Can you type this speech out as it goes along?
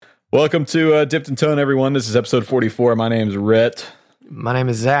Welcome to Dipped in Tone, everyone. This is episode 44. My name's Rhett. My name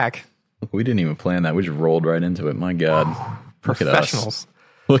is Zach. We didn't even plan that. We just rolled right into it. My God. Professionals.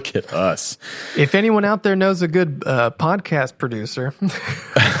 Look at us. If anyone out there knows a good podcast producer,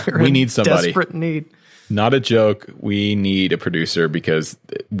 we need somebody. Desperate need. Not a joke. We need a producer because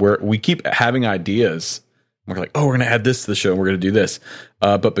we keep having ideas. We're like, oh, we're going to add this to the show and we're going to do this.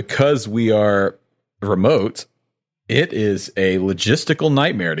 But because we are remote, it is a logistical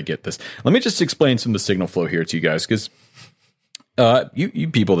nightmare to get this. Let me just explain some of the signal flow here to you guys, because you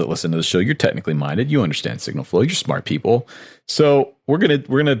people that listen to the show, you're technically minded. You understand signal flow. You're smart people. So we're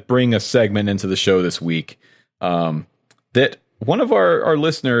gonna bring a segment into the show this week that one of our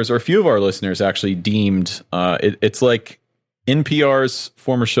listeners, or a few of our listeners, actually deemed it's like NPR's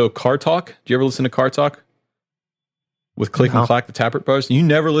former show Car Talk. Do you ever listen to Car Talk with Click and Clack, the Tappert Brothers? You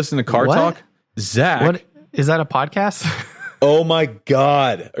never listen to Car Talk, Zach? What? Is that a podcast? Oh my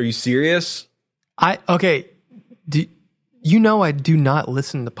God. Are you serious? Okay. You know I do not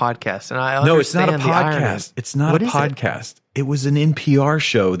listen to podcasts, and I No, it's not a understand the irony. podcast. It's not a podcast. It was an NPR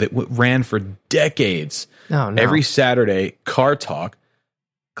show that ran for decades. No. Every Saturday, Car Talk,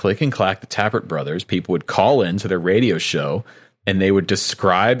 Click and Clack, the Tappert Brothers, people would call into their radio show, and they would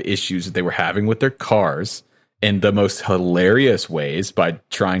describe issues that they were having with their cars in the most hilarious ways by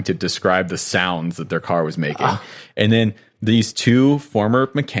trying to describe the sounds that their car was making. And then these two former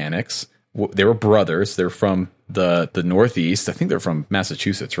mechanics, they were brothers. They're from the Northeast. I think they're from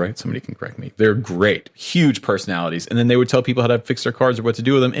Massachusetts, right? Somebody can correct me. They're great, huge personalities. And then they would tell people how to fix their cars or what to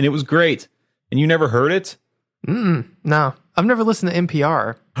do with them. And it was great. And you never heard it? No, I've never listened to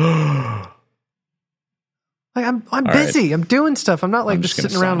NPR. Like I'm busy. Right. I'm doing stuff. I'm not like just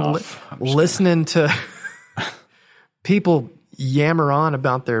sitting around listening to people yammer on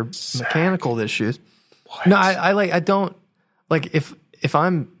about their mechanical issues. What? No, I don't like if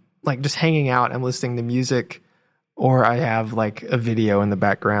I'm like just hanging out, I'm listening to music, or I have like a video in the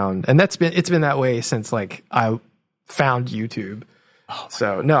background, and it's been that way since like I found YouTube.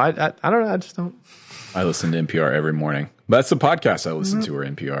 So no, I don't know. I just don't. I listen to NPR every morning. That's the podcast I listen to, or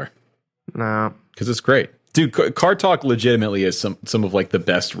NPR. No, because it's great. Dude, Car Talk legitimately is some of like the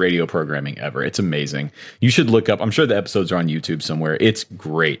best radio programming ever. It's amazing. You should look up. I'm sure the episodes are on YouTube somewhere. It's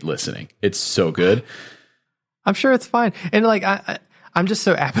great listening. It's so good. I'm sure it's fine. And like I'm just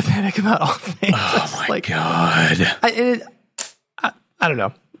so apathetic about all things. Oh my God. I don't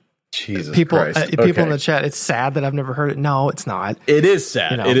know. Jesus Christ. Okay. People in the chat, it's sad that I've never heard it. No, it's not. It is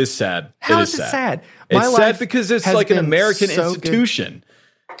sad. You know? It is sad. How is it sad? It's sad because it's like an American institution.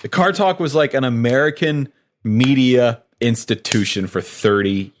 The Car Talk was like an American media institution for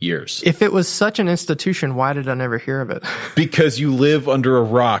 30 years. If it was such an institution, why did I never hear of it? Because you live under a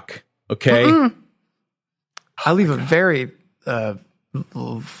rock, okay? I live a very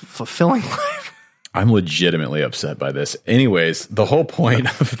fulfilling life. I'm legitimately upset by this. Anyways, the whole point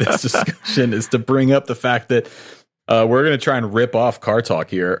of this discussion is to bring up the fact that we're going to try and rip off Car Talk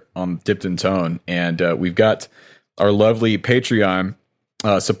here on Dipped in Tone. And we've got our lovely Patreon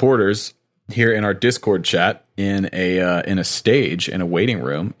supporters here in our Discord chat in a stage in a waiting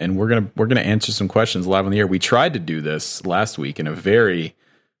room, and we're gonna answer some questions live on the air. We tried to do this last week in a very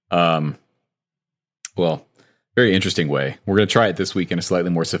very interesting way. We're gonna try it this week in a slightly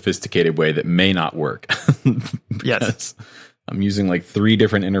more sophisticated way that may not work. Yes, I'm using like 3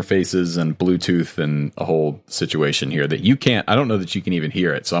 different interfaces and Bluetooth and a whole situation here that you can't. I don't know that you can even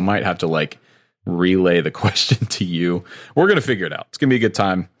hear it, so I might have to like relay the question to you. We're gonna figure it out. It's gonna be a good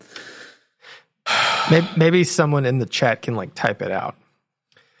time. Maybe someone in the chat can like type it out.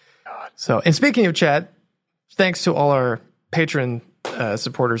 God. So, and speaking of chat, thanks to all our patron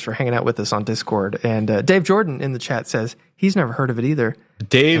supporters for hanging out with us on Discord. And Dave Jordan in the chat says he's never heard of it either.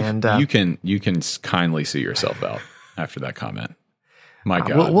 Dave, and, you can kindly see yourself out after that comment. My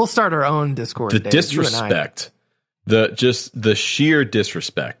God, we'll start our own Discord. The Dave, disrespect, the sheer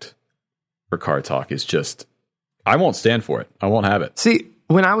disrespect for Car Talk is just. I won't stand for it. I won't have it. See.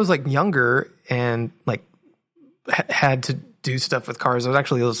 When I was like younger and like had to do stuff with cars, I was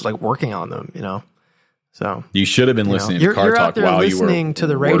actually just like working on them, you know. So you should have been listening to Car Talk while you were listening to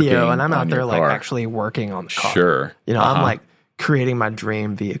the radio, and I'm out there like actually working on the car. Sure, you know, I'm like creating my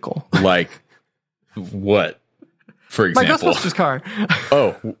dream vehicle. Like what? For example, my Ghostbusters car.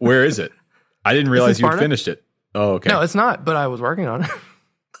 Oh, where is it? I didn't realize you had finished it. Oh, okay. No, it's not. But I was working on it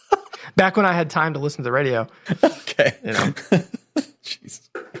back when I had time to listen to the radio. Okay, you know. Jesus.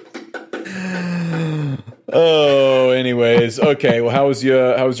 Oh, anyways, okay. Well, how was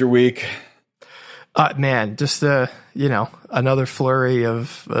your week? Man, just another flurry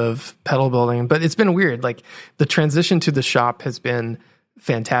of pedal building, but it's been weird. Like the transition to the shop has been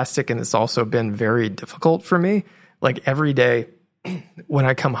fantastic, and it's also been very difficult for me. Like every day when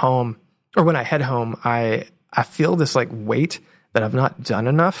I come home or when I head home, I feel this like weight that I've not done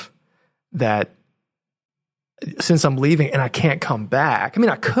enough, that since I'm leaving and I can't come back. I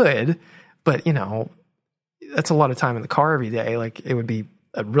mean, I could, but you know, that's a lot of time in the car every day. Like it would be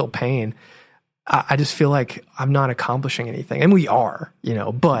a real pain. I just feel like I'm not accomplishing anything, and we are, you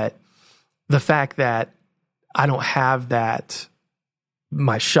know, but the fact that I don't have that,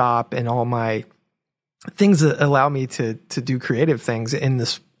 my shop and all my things that allow me to do creative things in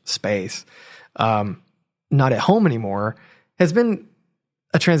this space, not at home anymore, has been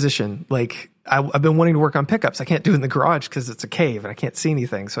a transition. Like I've been wanting to work on pickups. I can't do it in the garage because it's a cave and I can't see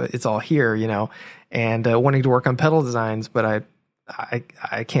anything. So it's all here, you know, and wanting to work on pedal designs, but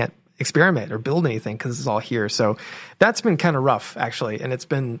I can't experiment or build anything because it's all here. So that's been kind of rough, actually. And it's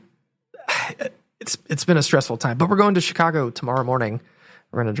been a stressful time, but we're going to Chicago tomorrow morning.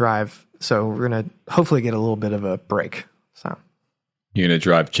 We're going to drive. So we're going to hopefully get a little bit of a break. So you're going to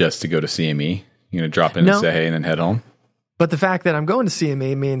drive just to go to CME? You're going to drop in and say hey and then head home? But the fact that I'm going to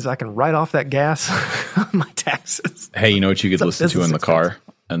CME means I can write off that gas on my taxes. Hey, you know what you could listen to in the car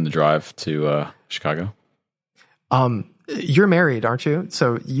and the drive to Chicago? You're married, aren't you?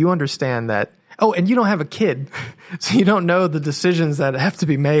 So you understand that. Oh, and you don't have a kid, so you don't know the decisions that have to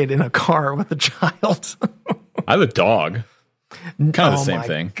be made in a car with a child. I have a dog. Kind of the same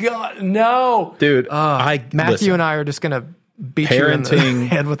thing. God, no, dude. Matthew and I are just gonna beat you in the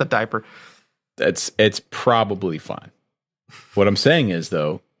head with a diaper. It's probably fine. What I'm saying is,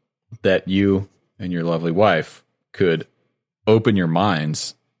 though, that you and your lovely wife could open your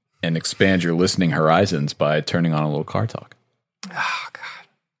minds and expand your listening horizons by turning on a little car talk. Oh God.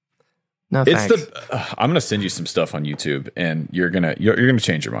 No, thanks. I'm going to send you some stuff on YouTube, and you're gonna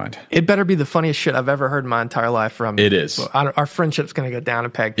change your mind. It better be the funniest shit I've ever heard in my entire life. It is. Our friendship's going to go down a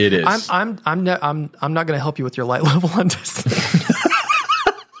peg. It is. I'm not going to help you with your light level on Destiny.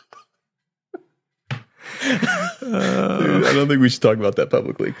 Dude, I don't think we should talk about that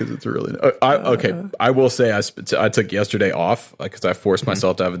publicly because it's really. Okay, I will say I took yesterday off because I forced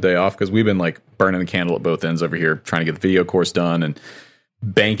myself to have a day off because we've been like burning the candle at both ends over here, trying to get the video course done and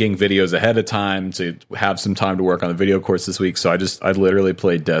banking videos ahead of time to have some time to work on the video course this week. So I literally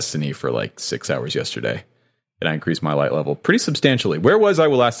played Destiny for like 6 hours yesterday, and I increased my light level pretty substantially. Where was I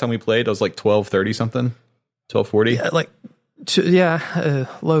last time we played? I was like 1230 something, 1240. Yeah,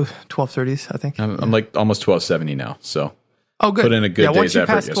 low 1230s, I think. I'm like almost 1270 now. So good. Put in a good day's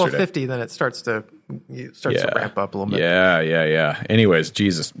effort yesterday. Once you pass 1250, then it starts to ramp up a little bit. Yeah. Anyways,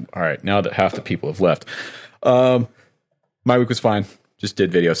 Jesus. All right, now that half the people have left, my week was fine. Just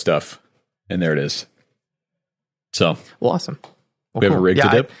did video stuff, and there it is. So, well, awesome. We have a rig to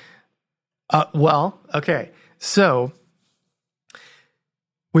dip? Okay. So,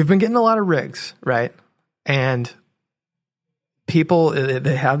 we've been getting a lot of rigs, right? And people,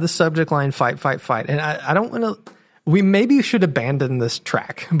 they have the subject line, fight. And I don't want to, we maybe should abandon this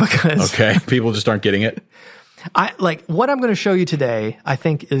track because... Okay, people just aren't getting it? What I'm going to show you today, I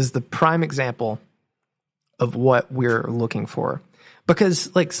think, is the prime example of what we're looking for.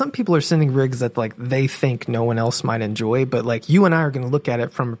 Because like some people are sending rigs that like they think no one else might enjoy, but like you and I are going to look at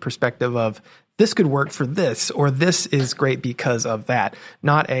it from a perspective of this could work for this, or this is great because of that,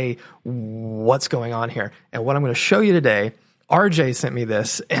 not a what's going on here. And what I'm going to show you today, RJ sent me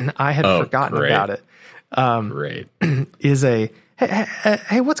this and I had forgotten about it. Great. Is a,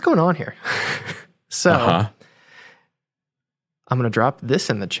 hey, what's going on here? So I'm going to drop this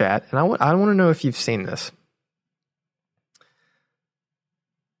in the chat, and I want to know if you've seen this.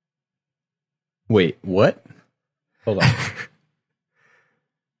 Wait, what? Hold on.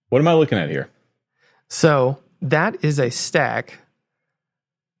 What am I looking at here? So that is a stack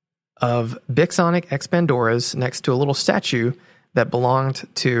of Bixonic X Pandoras next to a little statue that belonged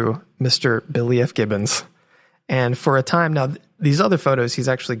to Mr. Billy F. Gibbons. And for a time now, these other photos, he's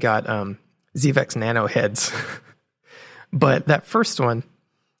actually got ZVEX Nano heads. But that first one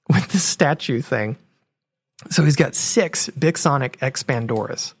with the statue thing, so he's got 6 Bixonic X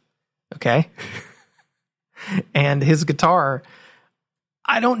Pandoras. Okay. And his guitar,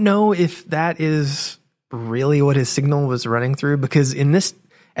 I don't know if that is really what his signal was running through, because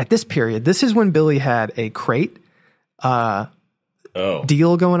at this period, this is when Billy had a crate deal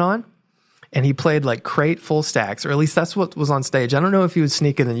going on, and he played like crate full stacks, or at least that's what was on stage. I don't know if he was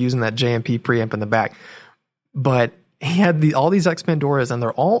sneaking and using that JMP preamp in the back, but he had all these X Pandoras, and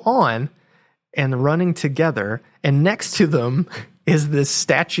they're all on and running together, and next to them is this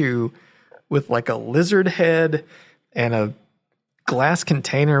statue with like a lizard head and a glass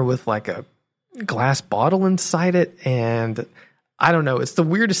container with like a glass bottle inside it. And I don't know. It's the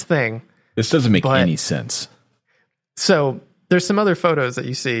weirdest thing. This doesn't make any sense. So there's some other photos that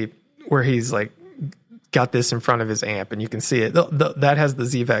you see where he's like got this in front of his amp, and you can see it. That has the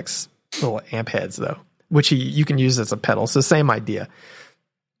ZVEX little amp heads though, which you can use as a pedal. So same idea.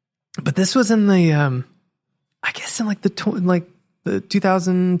 But this was in the, I guess in like the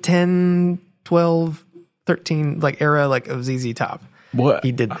 2010, 12, 13 like era like of ZZ Top. What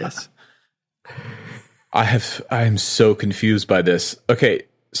he did this? I am so confused by this. Okay,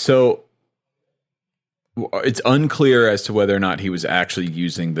 so it's unclear as to whether or not he was actually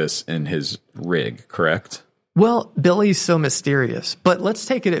using this in his rig, correct? Well, Billy's so mysterious, but let's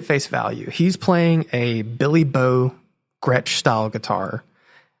take it at face value. He's playing a Billy Bo Gretsch style guitar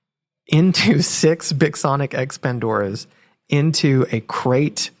into 6 Bixonic X Pandoras into a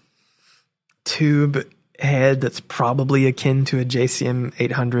crate tube head that's probably akin to a JCM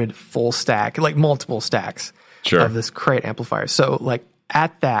 800 full stack, like multiple stacks of this crate amplifier. So like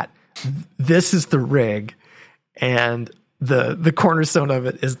at that, this is the rig, and the cornerstone of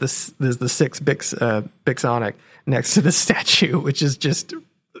it is the 6 Bixonic next to the statue, which is just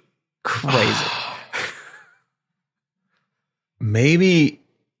crazy. Maybe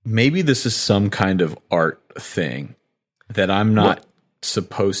this is some kind of art thing that I'm not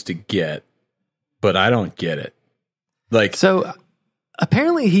supposed to get, but I don't get it. Like, so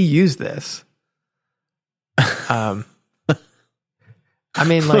apparently he used this. I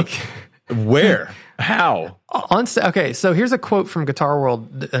mean, like, where? How? Okay, so here's a quote from Guitar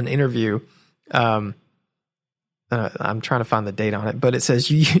World, an interview. I'm trying to find the date on it, but it says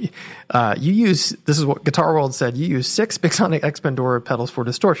you use, this is what Guitar World said, you use 6 Bixonic X Pandora pedals for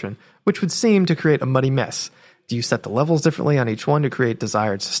distortion, which would seem to create a muddy mess. Do you set the levels differently on each one to create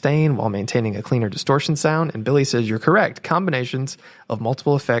desired sustain while maintaining a cleaner distortion sound? And Billy says you're correct. Combinations of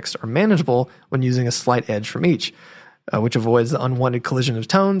multiple effects are manageable when using a slight edge from each, which avoids the unwanted collision of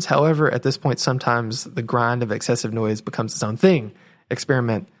tones. However, at this point, sometimes the grind of excessive noise becomes its own thing.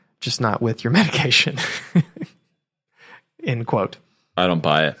 Experiment, just not with your medication. End quote. I don't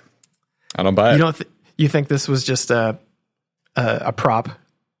buy it. I don't buy it. You think this was just a prop?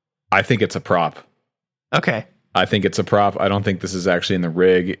 I think it's a prop. Okay. I think it's a prop. I don't think this is actually in the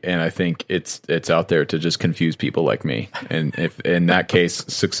rig, and I think it's out there to just confuse people like me. And if in that case,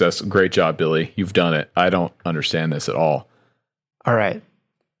 success, great job, Billy. You've done it. I don't understand this at all. All right.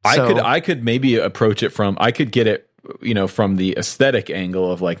 I could maybe approach it I could get it, from the aesthetic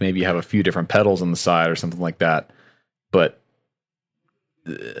angle of like maybe you have a few different pedals on the side or something like that. But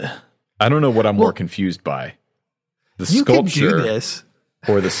I don't know what I'm more confused by. The sculpture could do this.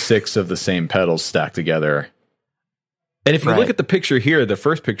 Or the 6 of the same pedals stacked together. And if you look at the picture here, the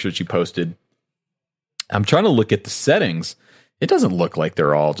first picture that you posted, I'm trying to look at the settings. It doesn't look like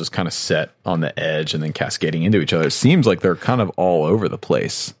they're all just kind of set on the edge and then cascading into each other. It seems like they're kind of all over the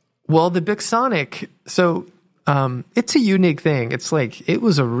place. Well, the Bixonic, so it's a unique thing. It's like it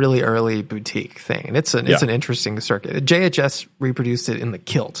was a really early boutique thing, and it's an interesting circuit. JHS reproduced it in the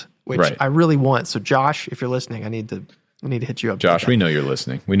Kilt, which I really want. So, Josh, if you're listening, I need to hit you up. Josh, we know you're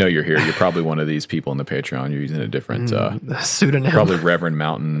listening. We know you're here. You're probably one of these people in the Patreon. You're using a different pseudonym. Probably Reverend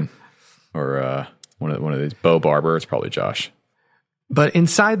Mountain or one of these. Bo Barber. It's probably Josh. But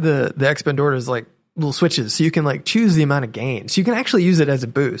inside the X Pandora is like little switches, so you can like choose the amount of gain. So you can actually use it as a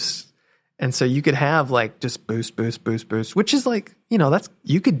boost, and so you could have like just boost, which is like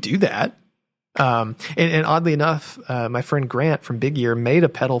you could do that. And oddly enough, my friend Grant from Big Ear made a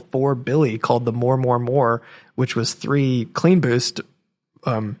pedal for Billy called the More, which was 3 clean boost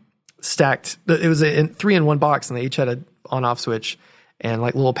stacked. It was 3 in one box, and they each had a on-off switch and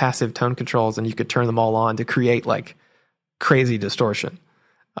like little passive tone controls, and you could turn them all on to create like crazy distortion.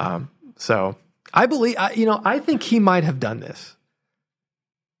 So I believe, I think he might have done this.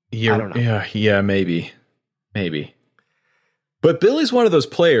 I don't know. Yeah, maybe. But Billy's one of those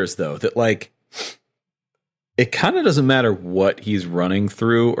players, though, that like it kind of doesn't matter what he's running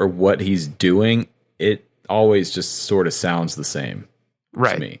through or what he's doing. It always just sort of sounds the same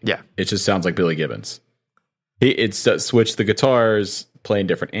to me. Yeah. It just sounds like Billy Gibbons. It's switched the guitars, playing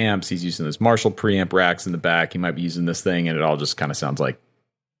different amps. He's using those Marshall preamp racks in the back. He might be using this thing, and it all just kind of sounds like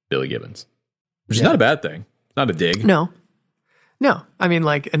Billy Gibbons, which is not a bad thing. Not a dig. No. I mean,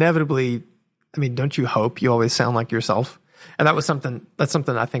 like inevitably, don't you hope you always sound like yourself? And that's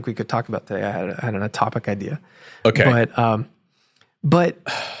something I think we could talk about today. I had a topic idea. Okay. But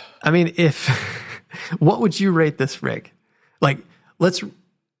I mean, what would you rate this rig? Like, let's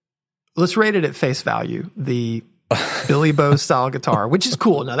rate it at face value. The Billy Bo style guitar, which is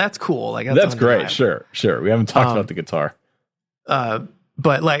cool. Now that's cool. Like that's great. Sure. We haven't talked about the guitar.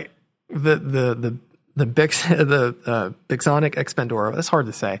 But like the Bixonic Expandora. That's hard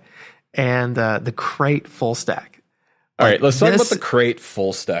to say. And the Crate Full Stack. All right, let's talk about the Crate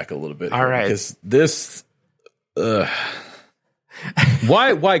Full Stack a little bit. All right, because this,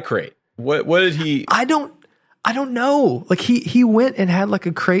 why Crate? What did he? I don't know. Like he went and had like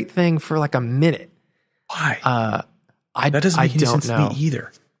a Crate thing for like a minute. Why? That doesn't make any sense to me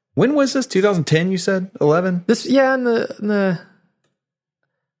either. When was this? 2010? You said 11? This, yeah. In the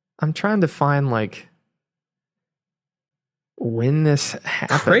I'm trying to find like when this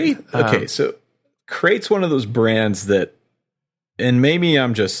happened. Crate. Okay, so Crate's one of those brands that, and maybe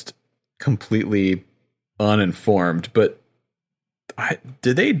I'm just completely uninformed, but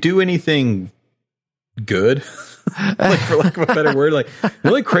did they do anything good? Like, for lack of a better word, like the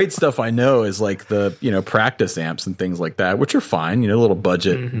only Crate stuff I know is like the, practice amps and things like that, which are fine, little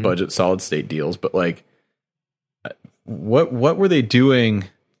budget solid state deals. But like, what were they doing?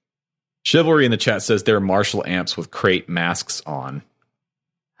 Chivalry in the chat says they're Marshall amps with Crate masks on.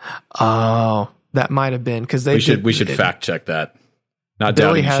 Oh, that might have been because we should fact check that. Not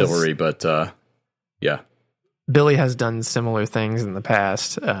doubting Chivalry, but yeah. Billy has done similar things in the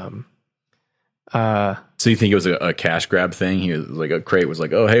past. So you think it was a cash grab thing? He was like, a Crate was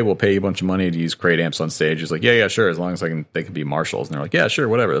like, oh, hey, we'll pay you a bunch of money to use Crate amps on stage. He's like, yeah, sure, as long as they can be Marshalls. And they're like, yeah, sure,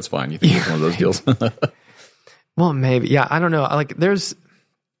 whatever, that's fine. You think it's one of those deals? Well, maybe, yeah. I don't know. Like,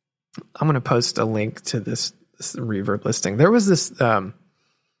 I'm going to post a link to this Reverb listing. There was this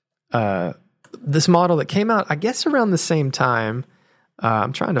this model that came out, I guess, around the same time.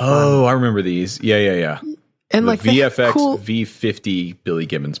 I'm trying to find. Oh, I remember these. Yeah. And the like VFX V50 Billy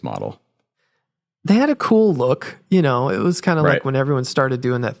Gibbons model. They had a cool look, it was kind of like when everyone started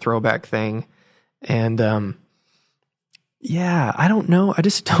doing that throwback thing. And yeah, I don't know. I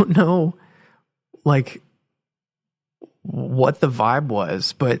just don't know like what the vibe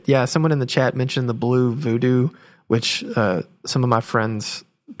was. But yeah, someone in the chat mentioned the Blue Voodoo, which some of my friends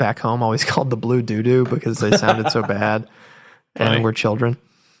back home always called the Blue Doo-Doo because they sounded so bad and were children.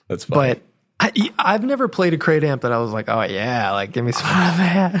 That's funny. But I've never played a Crate amp that I was like, oh yeah, like give me some of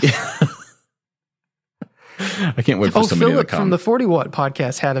that. I can't wait for somebody Philip to come. from the 40 Watt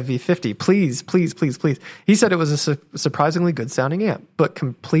podcast had a V50. Please. He said it was a surprisingly good sounding amp, but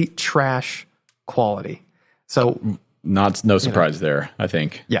complete trash quality. So no surprise there, I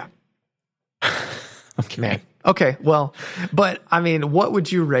think. Yeah. Okay. Man. Okay. Well, but I mean, what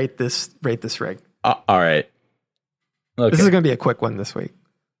would you rate this rig? All right. Okay. This is going to be a quick one this week.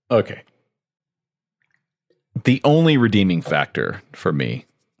 Okay. The only redeeming factor for me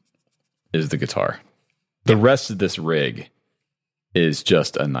is the guitar. The rest of this rig is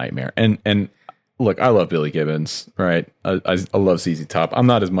just a nightmare. And look, I love Billy Gibbons, right? I love ZZ Top. I'm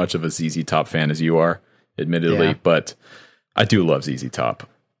not as much of a ZZ Top fan as you are, admittedly, but I do love ZZ Top.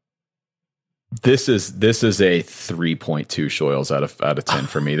 This is a 3.2 Shoyles out of 10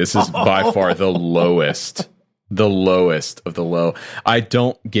 for me. This is by far the lowest of the low. I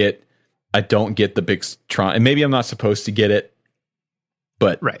don't get the big Tron, and maybe I'm not supposed to get it,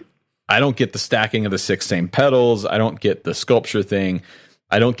 but I don't get the stacking of the 6 same pedals. I don't get the sculpture thing.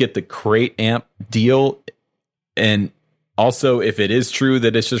 I don't get the Crate amp deal. And also, if it is true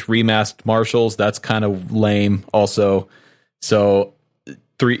that it's just remastered Marshalls, that's kind of lame also. So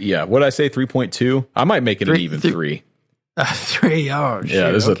 3, what'd I say, 3.2? I might make it an even 3. 3, oh, shit.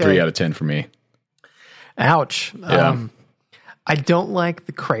 Yeah, this is a 3 out of 10 for me. Ouch. Yeah. I don't like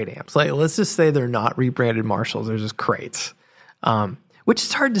the Crate amps. Like, let's just say they're not rebranded Marshalls. They're just Crates. Which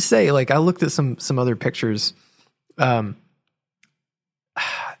is hard to say. Like, I looked at some other pictures, and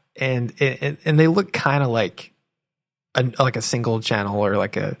they look kind of like a single channel or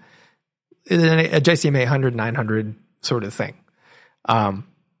like a JCM 800 900 sort of thing. I'm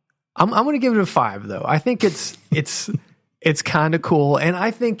going to give it a 5 though. I think it's kind of cool, and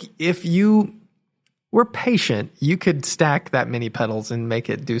I think if you were patient, you could stack that many pedals and make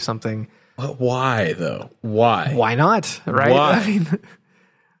it do something. But why though? Why? Why not? Right? Why? I mean,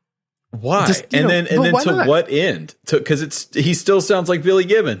 why? And then to what end? Because he still sounds like Billy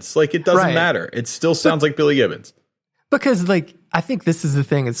Gibbons. Like, it doesn't matter. It still sounds like Billy Gibbons. Because like, I think this is the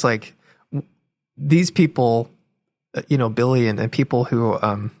thing. It's like these people, Billy and people who,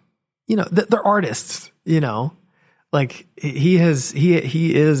 they're artists. Like he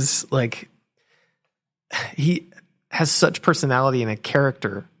is like, he has such personality and a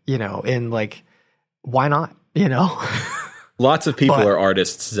character, and like, why not? Lots of people are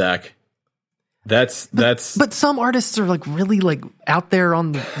artists, Zach. But some artists are like really like out there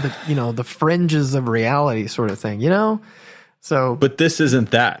on the the fringes of reality sort of thing, So, but this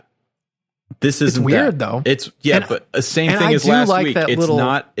isn't that. This is weird though. It's but the same thing as last week.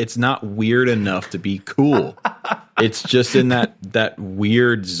 It's not weird enough to be cool. It's just in that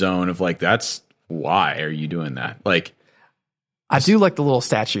weird zone of like, that's why are you doing that? Like, I do like the little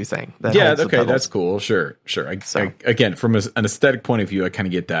statue thing. Okay, that's cool. Sure. Again, from an aesthetic point of view, I kind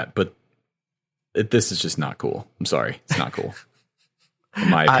of get that, but this is just not cool. I'm sorry, it's not cool, in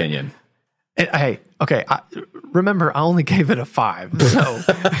my opinion. Remember, I only gave it a 5. So,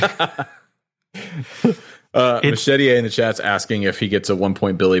 Machete in the chat's asking if he gets a 1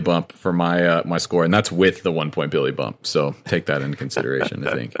 point Billy bump for my score, and that's with the 1 point Billy bump. So take that into consideration.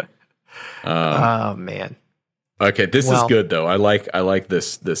 I think. Oh man. Okay, this is good though. I like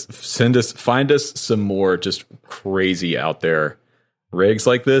this. Find us some more just crazy out there rigs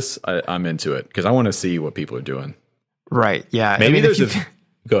like this. I'm into it because I want to see what people are doing. Right. Yeah. Maybe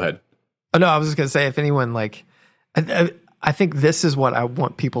go ahead. Oh no, I was just gonna say if anyone like, I think this is what I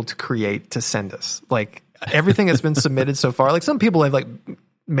want people to create to send us. Like everything that's been submitted so far. Like some people have like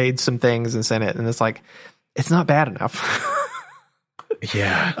made some things and sent it, and it's like it's not bad enough.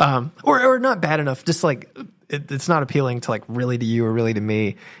 Yeah. Or not bad enough. Just like it's not appealing to like really to you or really to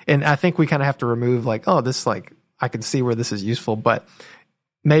me. And I think we kind of have to remove like, oh, this like I can see where this is useful, but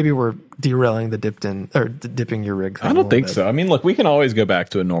maybe we're derailing the dipping your rig thing. I don't think so. I mean, look, we can always go back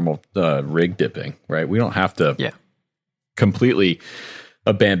to a normal rig dipping, right? We don't have to completely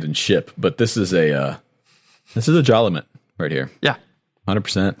abandon ship, but this is a Jolliment right here. Yeah.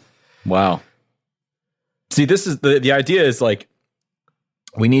 100%. Wow. See, this is the idea is like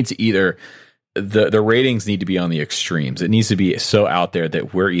we need to either the ratings need to be on the extremes. It needs to be so out there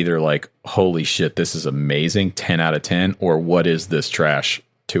that we're either like, holy shit, this is amazing, 10 out of 10, or what is this trash,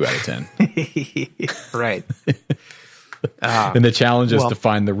 2 out of 10. Right. And the challenge is to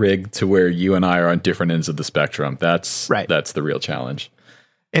find the rig to where you and I are on different ends of the spectrum. That's the real challenge.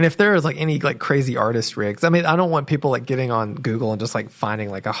 And if there is like any like crazy artist rigs, I mean, I don't want people like getting on Google and just like finding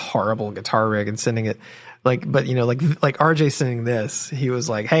like a horrible guitar rig and sending it like, but you know, like RJ sending this, he was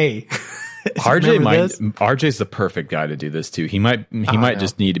like, hey, RJ's the perfect guy to do this too. He might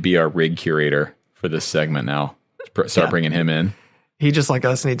just need to be our rig curator for this segment now. Start bringing him in. He just like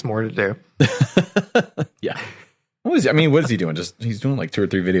us needs more to do. Yeah. What is he doing? He's doing like 2 or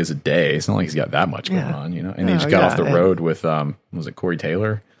 3 videos a day. It's not like he's got that much going on, you know. And he just got off the road with was it Corey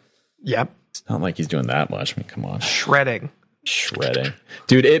Taylor? Yep. It's not like he's doing that much. I mean, come on. Shredding.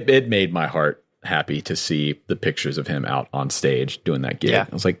 Dude, it made my heart happy to see the pictures of him out on stage doing that gig. Yeah.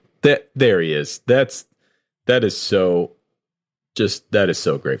 I was like, there he is. That is so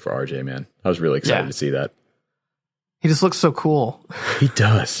great for RJ, man. I was really excited to see that. He just looks so cool. He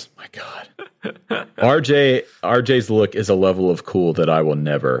does. My God. RJ's look is a level of cool that I will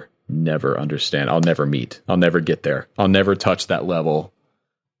never understand. I'll never meet. I'll never get there. I'll never touch that level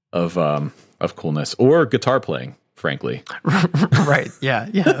of coolness or guitar playing, frankly. Right. Yeah.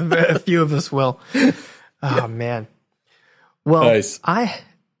 A few of us will. Oh man. Well, nice. I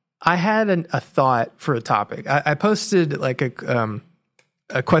had a thought for a topic. I posted like a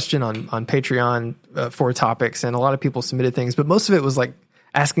question on Patreon for topics, and a lot of people submitted things, but most of it was like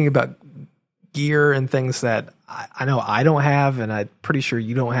asking about gear and things that I know I don't have, and I'm pretty sure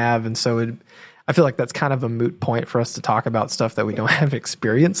you don't have, and so I feel like that's kind of a moot point for us to talk about stuff that we don't have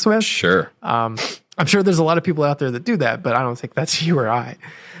experience with. Sure. I'm sure there's a lot of people out there that do that, but I don't think that's you or I.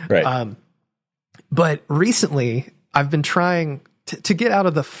 Right. But recently, I've been trying to get out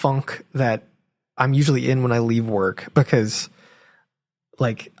of the funk that I'm usually in when I leave work, because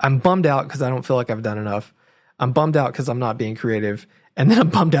like I'm bummed out because I don't feel like I've done enough. I'm bummed out because I'm not being creative. And then I'm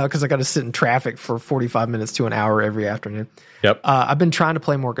bummed out because I got to sit in traffic for 45 minutes to an hour every afternoon. Yep. I've been trying to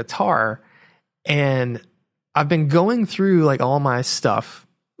play more guitar, and I've been going through like all my stuff,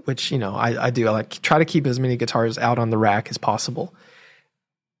 which, you know, I do. I like try to keep as many guitars out on the rack as possible.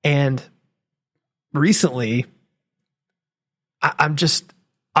 And recently, I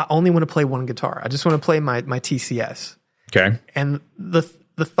only want to play one guitar. I just want to play my TCS. Okay. And the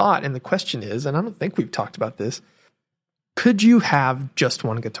thought and the question is, and I don't think we've talked about this, could you have just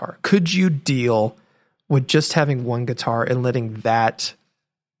one guitar? Could you deal with just having one guitar and letting that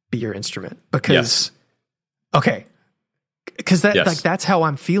be your instrument? Because, like that's how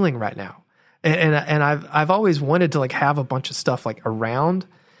I'm feeling right now. And I've always wanted to like have a bunch of stuff like around,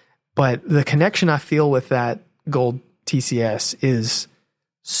 but the connection I feel with that gold TCS is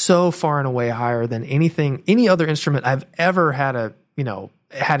so far and away higher than any other instrument I've ever had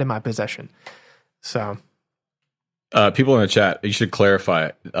in my possession. So. People in the chat, you should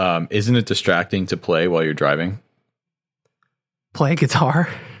clarify. Isn't it distracting to play while you're driving? Play guitar?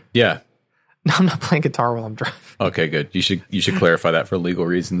 Yeah. No, I'm not playing guitar while I'm driving. Okay, good. You should clarify that for legal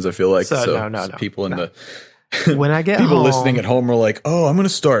reasons. I feel like no. People in the when I get people home, listening at home are like, "Oh, I'm going to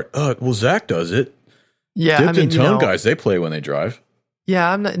start." Well, Zach does it. Yeah, Dipped and Tone guys, they play when they drive. Yeah,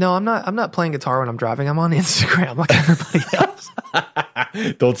 I'm not playing guitar when I'm driving. I'm on Instagram like everybody else.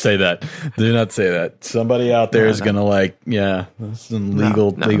 Don't say that. Do not say that. Somebody out there is going to some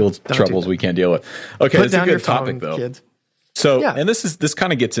legal troubles we can't deal with. Okay, it's a good topic though. Kids. So, and this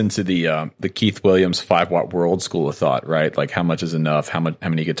kind of gets into the Keith Williams 5-watt world school of thought, right? Like how much is enough? How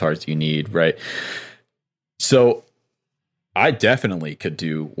many guitars do you need, right? So I definitely could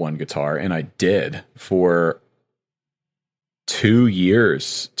do one guitar, and I did for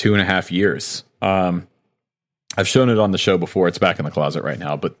 2.5 years. I've shown it on the show before. It's back in the closet right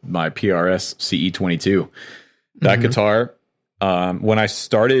now, but my PRS CE22, that guitar, when I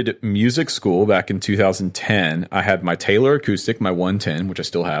started music school back in 2010, I had my Taylor acoustic, my 110, which I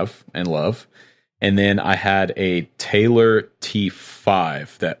still have and love. And then I had a Taylor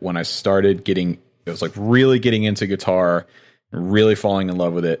T5 that when I started it was like really getting into guitar, really falling in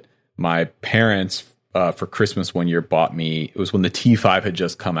love with it. My parents, for Christmas one year, bought me, it was when the T5 had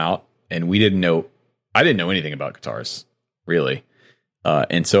just come out, and I didn't know anything about guitars, really.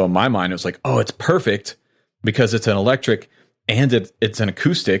 And so in my mind, it was like, oh, it's perfect because it's an electric and it's an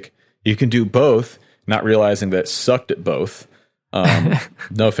acoustic. You can do both, not realizing that it sucked at both. No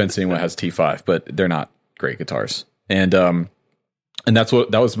offense to anyone who has T5, but they're not great guitars. And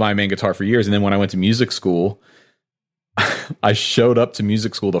that was my main guitar for years. And then when I went to music school, I showed up to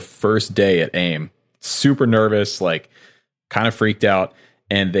music school the first day at AIM, super nervous, like kind of freaked out.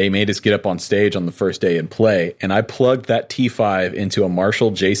 And they made us get up on stage on the first day and play. And I plugged that T5 into a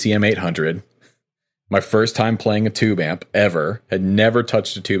Marshall JCM 800. My first time playing a tube amp ever. Had never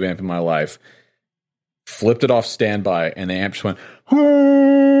touched a tube amp in my life. Flipped it off standby, and the amp just went,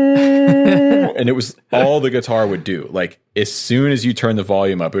 and it was all the guitar would do. Like, as soon as you turn the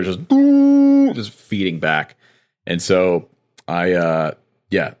volume up, it was just feeding back. And so I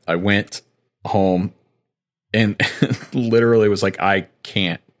went home and literally was like, I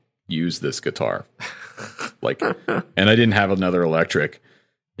can't use this guitar. And I didn't have another electric.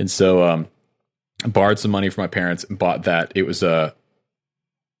 And so I borrowed some money from my parents and bought that. It was I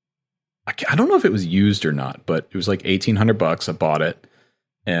don't know if it was used or not, but it was like $1,800. I bought it.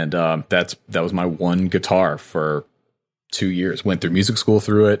 And that was my one guitar for 2 years. Went through music school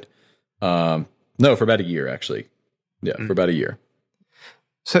through it. No, for about a year, actually. Yeah, for about a year.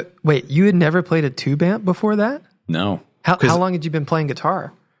 So, wait, you had never played a tube amp before that? No. How long had you been playing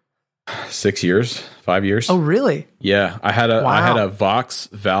guitar? 6 years, 5 years. Oh, really? Yeah, I had a Vox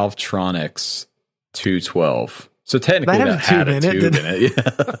Valvetronics 212. So technically that had a tube in it.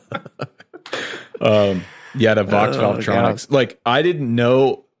 Yeah. Yeah, had a Vox Valvetronics. God. Like, I didn't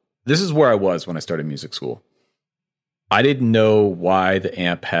know. This is where I was when I started music school. I didn't know why the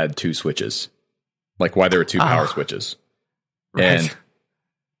amp had 2 switches. Like, why there were 2 power switches. Right.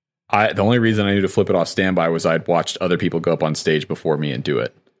 And the only reason I knew to flip it off standby was I'd watched other people go up on stage before me and do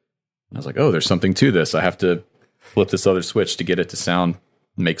it. And I was like, oh, there's something to this. I have to flip this other switch to get it to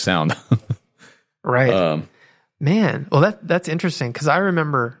make sound. Right. Man, well, that's interesting, because I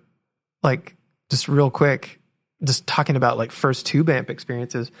remember, like, just real quick, just talking about like first tube amp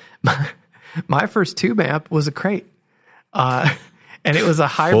experiences. My first tube amp was a Crate. And it was a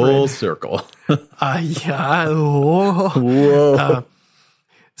hybrid. Full circle. Yeah. Whoa.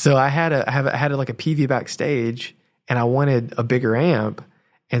 So I had like a PV backstage, and I wanted a bigger amp.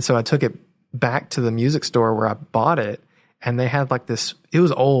 And so I took it back to the music store where I bought it, and they had like this, it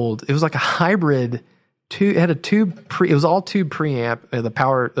was old. It was like a hybrid it had a tube it was all tube preamp,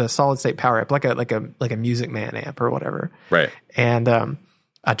 the solid state power amp, like a Music Man amp or whatever. Right. And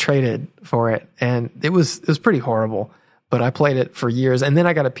I traded for it, and it was pretty horrible, but I played it for years. And then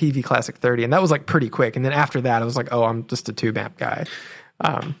I got a PV Classic 30, and that was like pretty quick. And then after that, I was like, oh, I'm just a tube amp guy.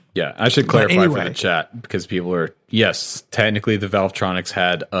 Yeah, I should clarify for the chat, because people are, yes, technically the Valvetronics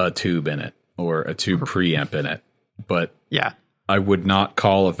had a tube in it, or a tube preamp in it, but yeah, I would not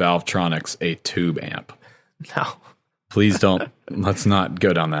call a Valvetronics a tube amp. No. Please don't. Let's not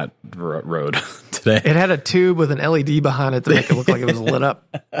go down that road today. It had a tube with an LED behind it to make it look like it was lit up.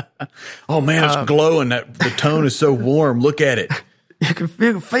 Oh, man, it's glowing. The tone is so warm. Look at it. You can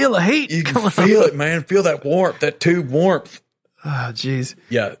feel the heat. You can feel it, man. Feel that warmth, that tube warmth. Oh, jeez.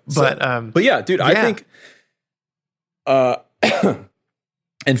 Yeah. But yeah, dude, I think,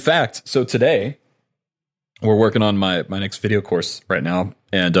 in fact, so today we're working on my next video course right now,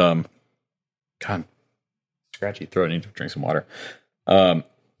 and, God, scratchy throat. I need to drink some water. And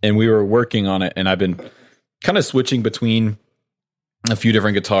we were working on it, and I've been kind of switching between a few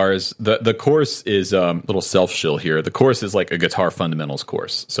different guitars. The course is little self shill here. The course is like a guitar fundamentals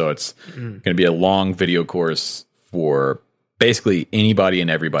course. So it's going to be a long video course for basically anybody and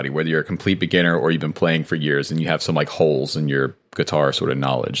everybody, whether you're a complete beginner or you've been playing for years and you have some like holes in your guitar sort of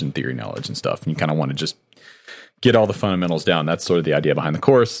knowledge and theory knowledge and stuff. And you kind of want to just get all the fundamentals down. That's sort of the idea behind the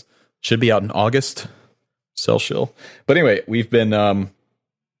course. Should be out in August. Self shill. But anyway, we've been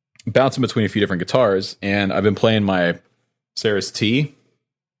bouncing between a few different guitars, and I've been playing my Ceres T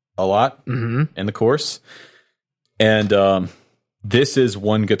a lot in the course. And this is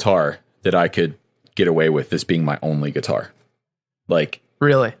one guitar that I could get away with this being my only guitar. Like,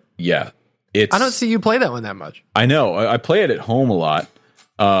 really? Yeah. I don't see you play that one that much. I know. I play it at home a lot.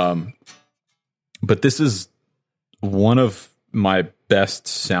 But this is one of my best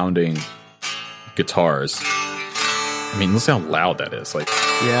sounding guitars. I mean, listen how loud that is. Like,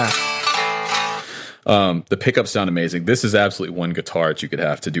 yeah. The pickups sound amazing. This is absolutely one guitar that you could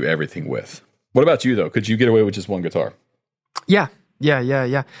have to do everything with. What about you, though? Could you get away with just one guitar? Yeah.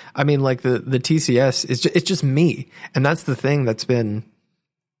 I mean, like the TCS it's just me, and that's the thing that's been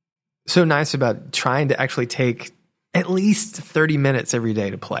so nice about trying to actually take at least 30 minutes every day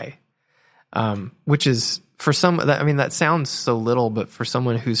to play, which is for some. I mean, that sounds so little, but for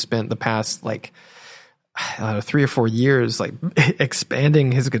someone who's spent the past like 3 or 4 years like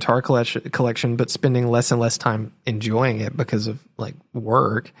expanding his guitar collection, but spending less and less time enjoying it because of like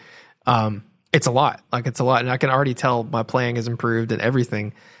work. It's a lot. And I can already tell my playing has improved and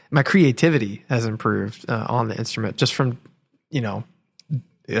everything. My creativity has improved on the instrument just from,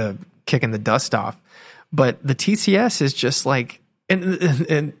 kicking the dust off. But the TCS is just like,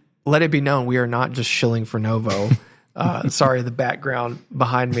 and let it be known, we are not just shilling for Novo. Sorry, the background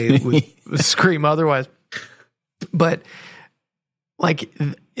behind me would scream otherwise. But like,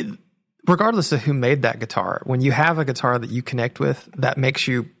 regardless of who made that guitar, when you have a guitar that you connect with, that makes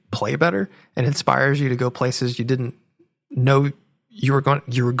you play better and inspires you to go places you didn't know you were going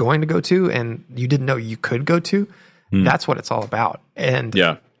to go to, and you didn't know you could go to. That's what it's all about. And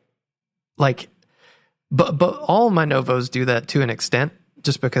yeah, like, but all of my Novos do that to an extent,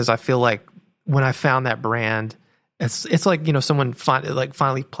 just because I feel like when I found that brand, it's like, someone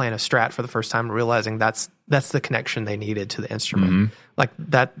finally playing a Strat for the first time and realizing that's the connection they needed to the instrument. Like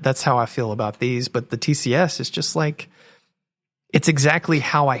that's how I feel about these. But the TCS is just like, it's exactly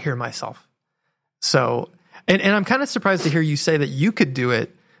how I hear myself. So, and I'm kind of surprised to hear you say that you could do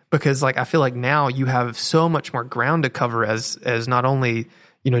it, because like, I feel like now you have so much more ground to cover as not only,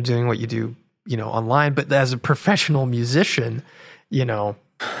 doing what you do, online, but as a professional musician, I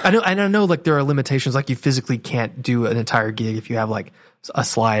know like there are limitations, like you physically can't do an entire gig if you have like a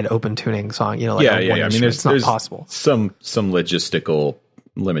slide open tuning song, like yeah. I mean, it's not possible. Some logistical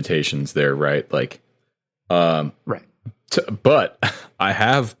limitations there, right? Like, right. But I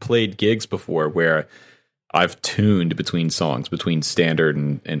have played gigs before where I've tuned between songs, between standard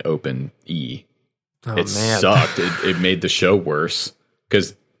and open E. Oh, it sucked. It made the show worse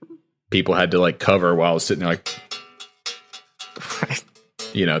because people had to like cover while I was sitting there like, right.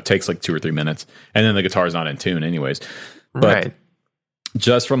 It takes like 2 or 3 minutes, and then the guitar's not in tune anyways. But right.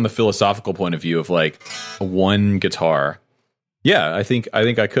 Just from the philosophical point of view of like one guitar, yeah, I think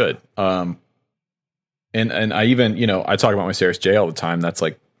I could. And I even, I talk about my Ceres J all the time. That's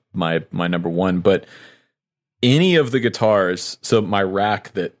like my number one. But any of the guitars, so my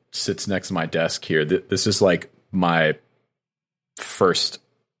rack that sits next to my desk here, this is like my first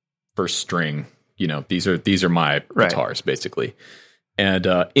string. These are my guitars basically. And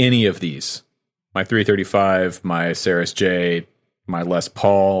any of these, my 335, my Ceres J, my Les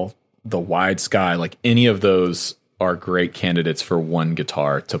Paul, the Wide Sky, like any of those are great candidates for one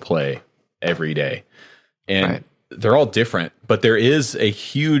guitar to play every day. And they're all different, but there is a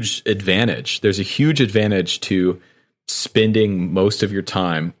huge advantage. There's a huge advantage to spending most of your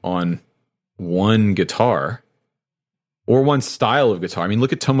time on one guitar or one style of guitar. I mean,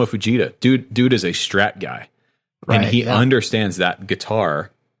 look at Tomo Fujita. Dude is a Strat guy. And he understands that guitar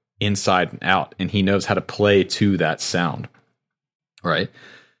inside and out, and he knows how to play to that sound. Right?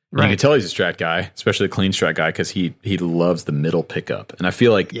 You can tell he's a Strat guy, especially a clean Strat guy, because he loves the middle pickup. And I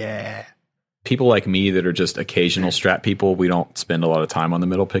feel like people like me that are just occasional Strat people, we don't spend a lot of time on the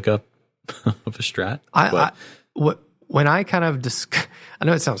middle pickup of a Strat. When I kind of I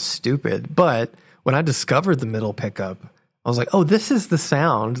know it sounds stupid, but when I discovered the middle pickup, I was like, oh, this is the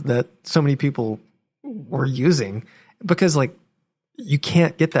sound that so many people were using, because like you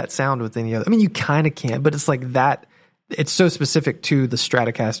can't get that sound with any other. I mean, you kind of can, but it's like that. It's so specific to the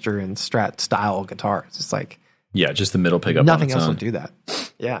Stratocaster and Strat style guitars. It's like, just the middle pickup. Nothing else will do that.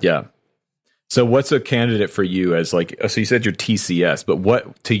 Yeah. So what's a candidate for you as like, so you said your TCS, but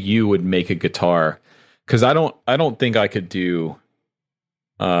what to you would make a guitar? Cause I don't think I could do,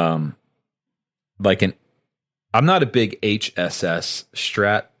 I'm not a big HSS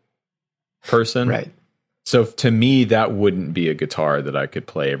Strat person. Right. So to me, that wouldn't be a guitar that I could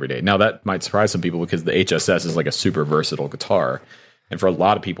play every day. Now that might surprise some people because the HSS is like a super versatile guitar. And for a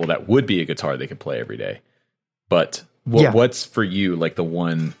lot of people, that would be a guitar they could play every day. But what's for you like the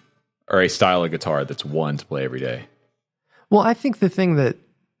one or a style of guitar that's one to play every day? Well, I think the thing that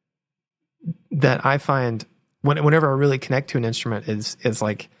I find whenever I really connect to an instrument is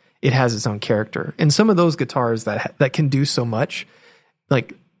like it has its own character. And some of those guitars that can do so much,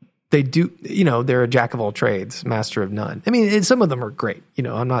 like they do, they're a jack of all trades, master of none. I mean, some of them are great.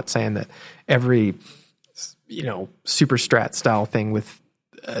 I'm not saying that every, super Strat style thing with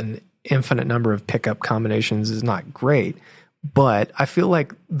an infinite number of pickup combinations is not great. But I feel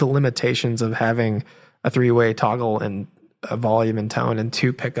like the limitations of having a 3-way toggle and a volume and tone and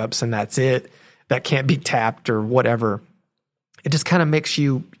 2 pickups and that's it, that can't be tapped or whatever, it just kind of makes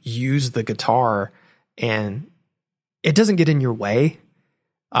you use the guitar and it doesn't get in your way.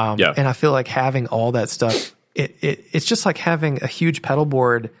 And I feel like having all that stuff, it's just like having a huge pedal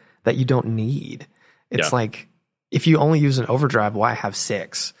board that you don't need. It's like, if you only use an overdrive, why have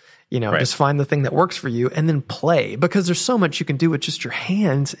 6? Just find the thing that works for you and then play, because there's so much you can do with just your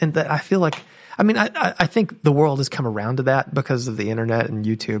hands. And that I feel like, I think the world has come around to that because of the internet and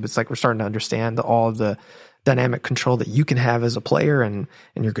YouTube. It's like we're starting to understand all of the dynamic control that you can have as a player and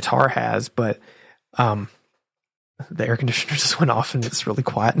your guitar has. But the air conditioner just went off and it's really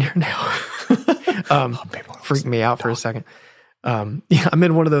quiet in here now. Freaked me out for a second. I'm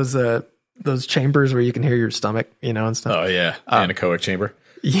in one of those chambers where you can hear your stomach, and stuff. Oh yeah. Anechoic chamber.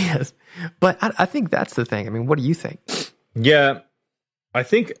 Yes. But I think that's the thing. I mean, what do you think? Yeah. I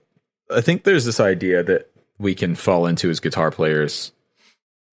think there's this idea that we can fall into as guitar players.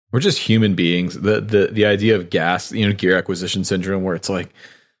 We're just human beings. The idea of gear acquisition syndrome, where it's like,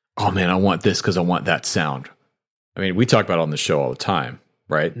 oh man, I want this because I want that sound. I mean, we talk about it on the show all the time,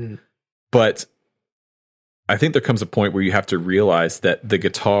 right? Mm. But I think there comes a point where you have to realize that the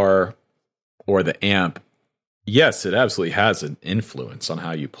guitar or the amp, yes, it absolutely has an influence on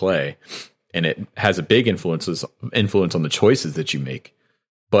how you play, and it has a big influence on the choices that you make.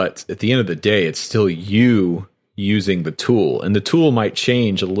 But at the end of the day, it's still you using the tool, and the tool might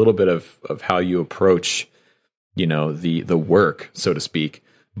change a little bit of how you approach, the work, so to speak.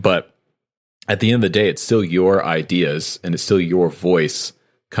 But at the end of the day, it's still your ideas and it's still your voice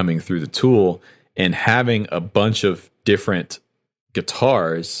coming through the tool, and having a bunch of different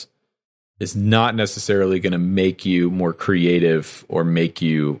guitars is not necessarily going to make you more creative or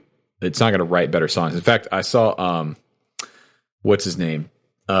it's not going to write better songs. In fact, I saw, what's his name?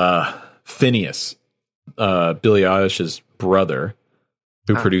 Phineas, Billie Eilish's brother,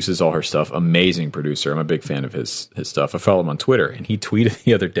 who produces all her stuff. Amazing producer. I'm a big fan of his stuff. I follow him on Twitter, and he tweeted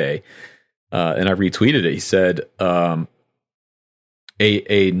the other day, and I retweeted it. He said, a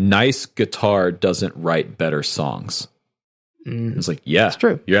nice guitar doesn't write better songs. Mm. It's like, yeah, that's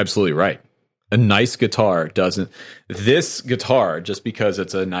true. You're absolutely right. A nice guitar doesn't. This guitar, just because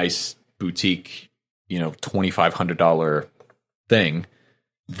it's a nice boutique, $2,500 thing,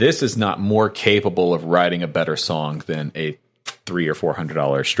 this is not more capable of writing a better song than a $300 or $400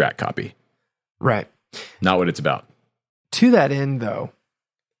 Strat copy. Right. Not what it's about. To that end, though,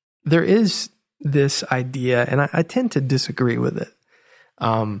 there is this idea, and I tend to disagree with it,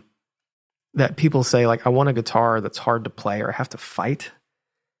 that people say, like, I want a guitar that's hard to play or I have to fight.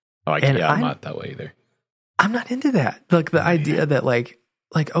 Oh, I'm not that way either. I'm not into that. Like the idea that like,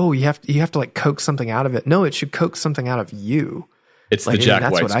 oh, you have to like coax something out of it. No, it should coax something out of you. It's like, the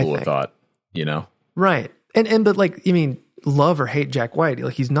Jack White school of thought, Right. But like, love or hate Jack White,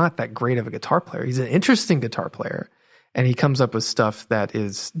 like he's not that great of a guitar player. He's an interesting guitar player, and he comes up with stuff that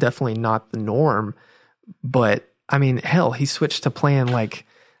is definitely not the norm. But hell, he switched to playing like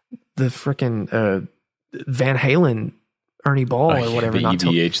the freaking Van Halen Ernie Ball or whatever. The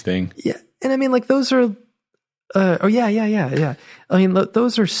EVH thing. Yeah. And like those are, yeah.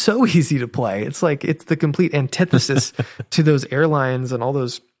 Those are so easy to play. It's like, it's the complete antithesis to those Airlines and all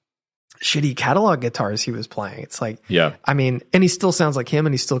those shitty catalog guitars he was playing. It's like, yeah. And he still sounds like him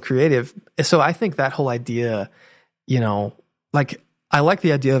and he's still creative. So I think that whole idea, like, I like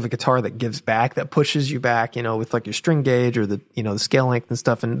the idea of a guitar that gives back, that pushes you back, with like your string gauge or the, the scale length and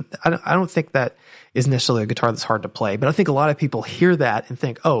stuff. And I don't think that is necessarily a guitar that's hard to play, but I think a lot of people hear that and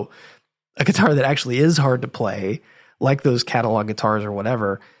think, oh, a guitar that actually is hard to play, like those catalog guitars or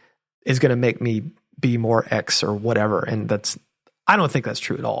whatever, is going to make me be more X or whatever. And I don't think that's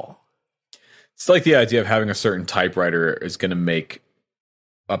true at all. It's like the idea of having a certain typewriter is going to make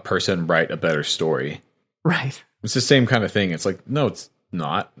a person write a better story. Right. It's the same kind of thing. It's like, no, it's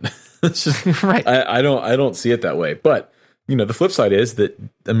not. It's just, right. I don't see it that way. But, the flip side is that,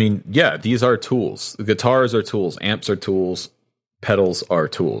 these are tools. Guitars are tools. Amps are tools. Pedals are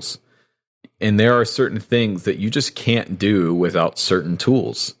tools. And there are certain things that you just can't do without certain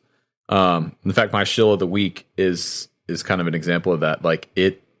tools. In fact, my shill of the week is kind of an example of that. Like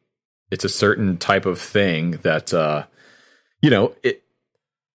it's a certain type of thing that,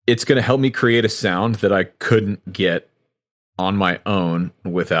 it's going to help me create a sound that I couldn't get on my own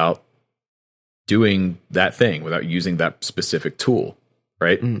without doing that thing, without using that specific tool,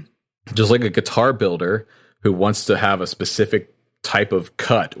 right? Just like a guitar builder who wants to have a specific type of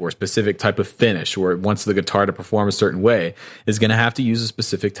cut or specific type of finish or wants the guitar to perform a certain way is going to have to use a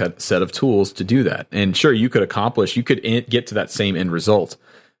specific set of tools to do that. And sure, you could get to that same end result,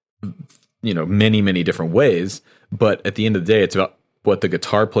 many, many different ways. But at the end of the day, it's about what the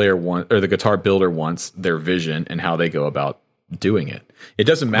guitar player wants or the guitar builder wants, their vision and how they go about doing it. It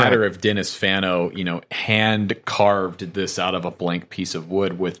doesn't matter if Dennis Fano, hand carved this out of a blank piece of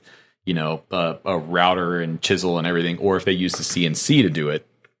wood with, a router and chisel and everything, or if they use the CNC to do it.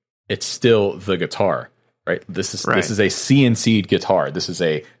 It's still the guitar, right? This is a CNC'd guitar. This is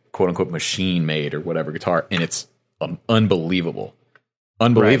a quote unquote machine made or whatever guitar, and it's unbelievable.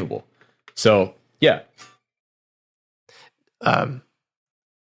 So yeah.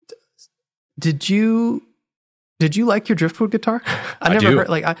 Did you like your Driftwood guitar? I never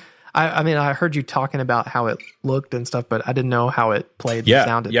heard I heard you talking about how it looked and stuff, but I didn't know how it played and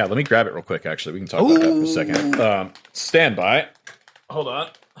sounded. Yeah, let me grab it real quick, actually. We can talk about that for a second. Stand by. Hold on.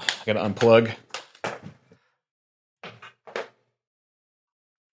 I got to unplug.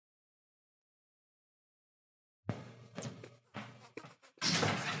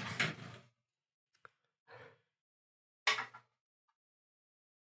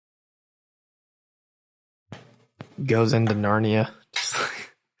 Goes into Narnia.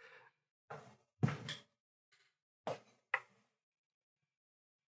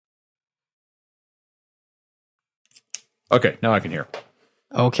 Okay, now I can hear.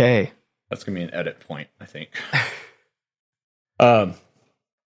 Okay. That's going to be an edit point, I think. So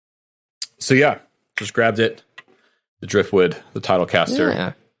yeah, just grabbed it. The Driftwood, the Titlecaster.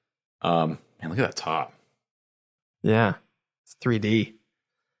 Yeah. Man, look at that top. Yeah. It's 3D.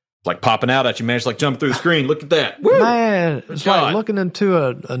 Like popping out at you, man. It's like jumping through the screen. Look at that. Woo! Man, it's like looking into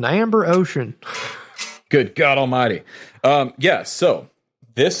an amber ocean. Good God almighty. So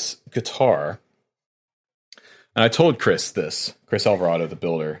this guitar, and I told Chris Alvarado, the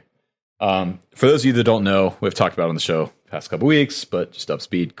builder. For those of you that don't know, we've talked about it on the show the past couple weeks, but just up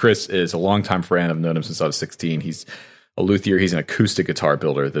speed. Chris is a longtime friend. I've known him since I was 16. He's a luthier. He's an acoustic guitar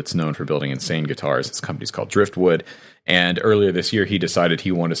builder that's known for building insane guitars. His company's called Driftwood. And earlier this year, he decided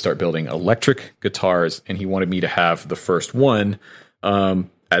he wanted to start building electric guitars, and he wanted me to have the first one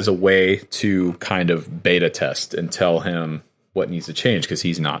as a way to kind of beta test and tell him what needs to change, because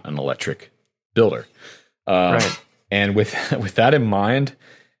he's not an electric builder. Right. And with that in mind,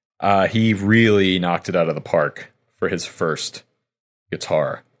 he really knocked it out of the park for his first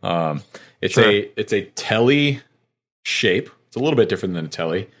guitar. It's a Tele shape. It's a little bit different than a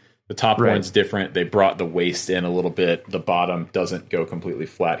Tele. The top one's different. They brought the waist in a little bit. The bottom doesn't go completely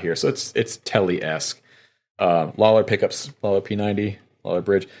flat here, so it's Tele-esque. Lawler pickups, Lawler P90, Lawler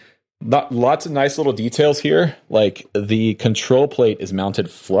bridge. Lots of nice little details here. Like the control plate is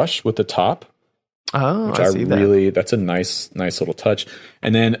mounted flush with the top. Oh, I see that. That's a nice little touch.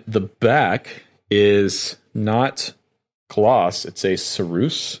 And then the back is not gloss. It's a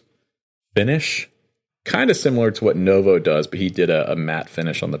Cyrus finish. Kind of similar to what Novo does, but he did a matte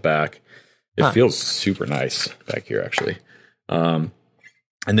finish on the back. It feels super nice back here, actually. And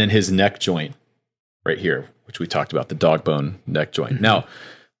then his neck joint right here, which we talked about, the dog bone neck joint. Mm-hmm. Now,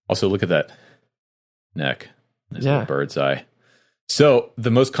 also look at that neck. This little bird's eye. So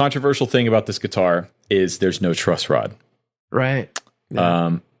the most controversial thing about this guitar is there's no truss rod. Right.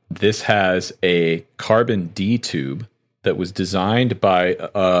 Yeah. This has a carbon D tube that was designed by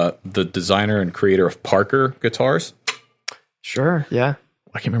the designer and creator of Parker guitars. Sure, yeah.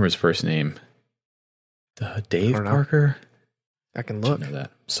 I can't remember his first name. Dave Parker? I can look. I know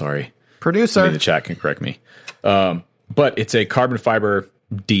that. Sorry. Producer. Somebody in the chat can correct me. But it's a carbon fiber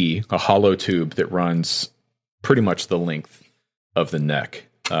D, a hollow tube that runs pretty much the length of the neck.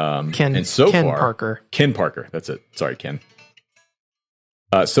 Ken Parker. Ken Parker. That's it. Sorry, Ken.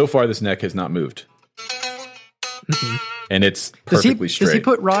 So far, this neck has not moved. Mm-hmm. And it's perfectly straight. Does he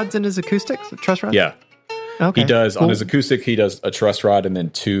put rods in his acoustics? Truss rods? Yeah. Okay. He does. Cool. On his acoustic, he does a truss rod and then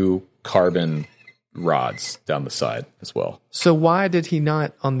two carbon rods down the side as well. So why did he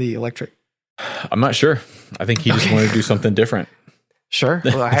not on the electric? I'm not sure. I think he just wanted to do something different. Sure.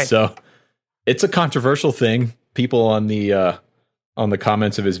 Well, So it's a controversial thing. People on the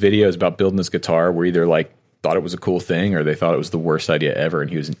comments of his videos about building this guitar were either like thought it was a cool thing or they thought it was the worst idea ever and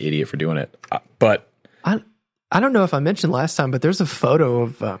he was an idiot for doing it. But I don't know if I mentioned last time, but there's a photo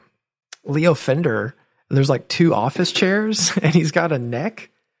of Leo Fender. There's like 2 office chairs and he's got a neck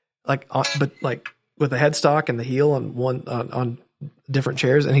but like with a headstock and the heel on one on different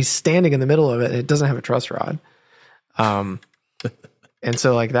chairs, and he's standing in the middle of it and it doesn't have a truss rod. And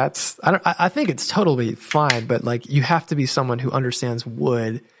so like I think it's totally fine, but like you have to be someone who understands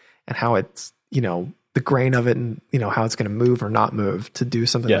wood and how it's, the grain of it and, how it's going to move or not move to do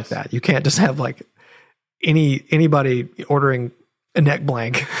something like that. You can't just have like anybody ordering a neck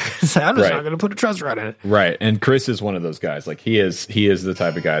blank. Say, I'm just not going to put a truss rod in it. Right. And Chris is one of those guys. Like he is the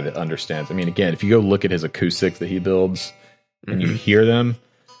type of guy that understands. I mean, again, if you go look at his acoustics that he builds and you hear them,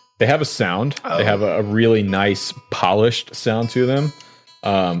 they have a sound. Oh. They have a really nice polished sound to them.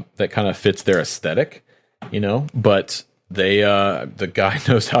 That kind of fits their aesthetic, but the guy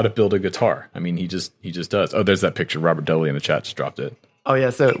knows how to build a guitar. I mean, he just does. Oh, there's that picture. Robert W. in the chat just dropped it. Oh yeah.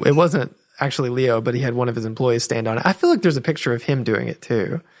 So it wasn't actually Leo, but he had one of his employees stand on it. I feel like there's a picture of him doing it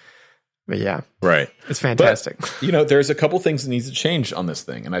too, but yeah, right. It's fantastic. But, there's a couple things that needs to change on this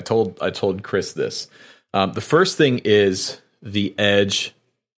thing. And I told Chris this. The first thing is the edge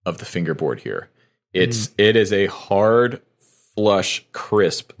of the fingerboard here. It is a hard, flush,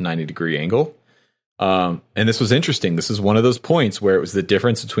 crisp 90-degree angle. And this was interesting. This is one of those points where it was the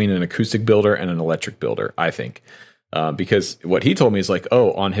difference between an acoustic builder and an electric builder, I think. Because what he told me is like,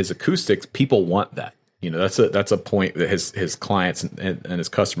 on his acoustics, people want that. That's a point that his clients and his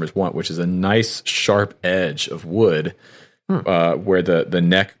customers want, which is a nice, sharp edge of wood where the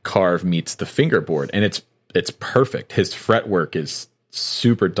neck carve meets the fingerboard. And it's perfect. His fretwork is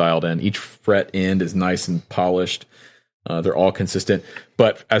super dialed in. Each fret end is nice and polished. They're all consistent.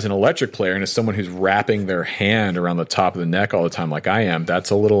 But as an electric player and as someone who's wrapping their hand around the top of the neck all the time like I am, that's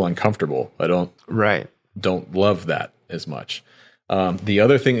a little uncomfortable. I don't love that as much. The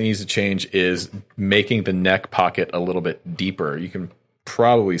other thing that needs to change is making the neck pocket a little bit deeper. You can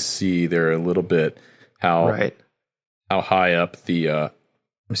probably see there a little bit how high up the let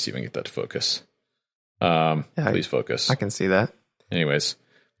me see if I can get that to focus. Please focus. I can see that. Anyways.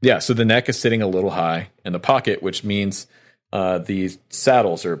 Yeah, so the neck is sitting a little high in the pocket, which means the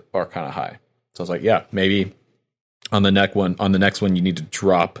saddles are kind of high. So I was like, yeah, maybe on the next one, you need to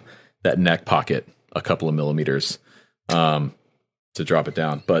drop that neck pocket a couple of millimeters to drop it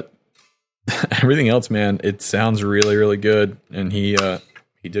down. But everything else, man, it sounds really, really good, and he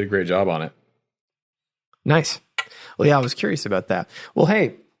did a great job on it. Nice. Well, yeah, I was curious about that. Well,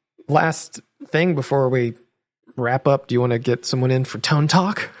 hey, last thing before we wrap up, do you want to get someone in for Tone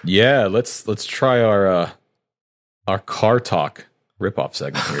Talk? Yeah, let's try our car talk ripoff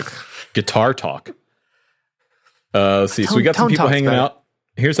segment here. Guitar talk. Let's see. So we got some people hanging out.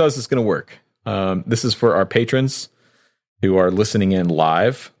 Here's how this is going to work. This is for our patrons who are listening in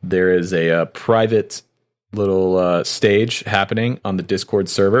live. There is a private little stage happening on the Discord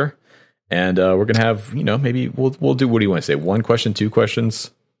server, and we're going to have maybe we'll do. What do you want to say? 1 question, 2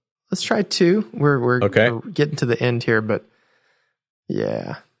 questions. Let's try 2. We're getting to the end here, but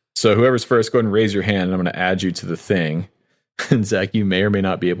yeah. So whoever's first, go ahead and raise your hand, and I'm going to add you to the thing. And Zach, you may or may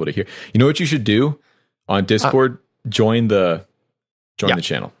not be able to hear. You know what you should do on Discord? Join the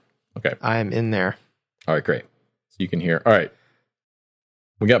channel. Okay, I am in there. All right, great. So you can hear. All right,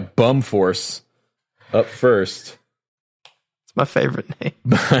 we got Bum Force up first. It's my favorite name.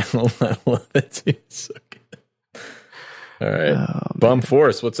 I love it too. It's so good. All right. Bum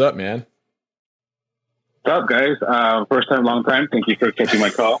Force, what's up, man? What's up, guys? First time, long time. Thank you for catching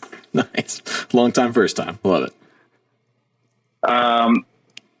my call. Nice. Long time, first time. Love it.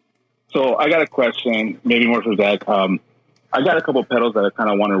 So I got a question, maybe more for Zach. I got a couple pedals that I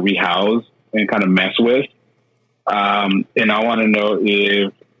kind of want to rehouse and kind of mess with. And I want to know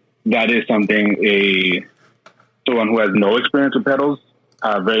if that is something someone who has no experience with pedals,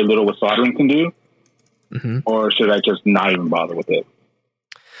 very little with soldering can do. Mm-hmm. Or should I just not even bother with it?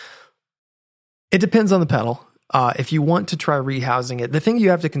 It depends on the pedal. If you want to try rehousing it, the thing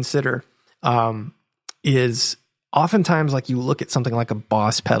you have to consider is oftentimes like you look at something like a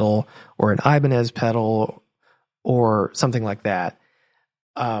Boss pedal or an Ibanez pedal or something like that.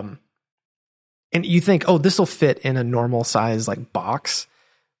 And you think, this will fit in a normal size like box.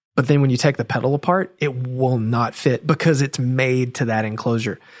 But then when you take the pedal apart, it will not fit because it's made to that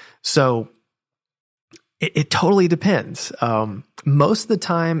enclosure. So It totally depends. Most of the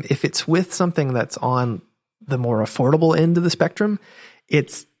time, if it's with something that's on the more affordable end of the spectrum,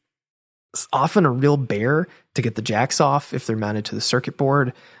 it's often a real bear to get the jacks off if they're mounted to the circuit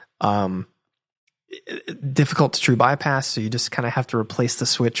board. Difficult to true bypass, so you just kind of have to replace the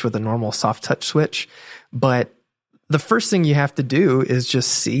switch with a normal soft touch switch. But the first thing you have to do is just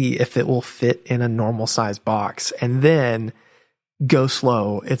see if it will fit in a normal size box, and then go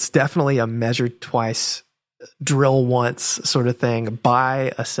slow. It's definitely a measure twice, drill once sort of thing.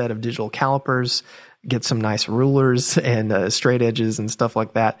 Buy a set of digital calipers, get some nice rulers and straight edges and stuff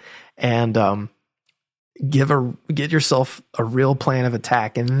like that, and get yourself a real plan of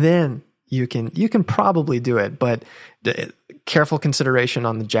attack, and then you can probably do it. But careful consideration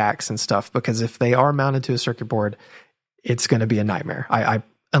on the jacks and stuff, because if they are mounted to a circuit board, it's going to be a nightmare.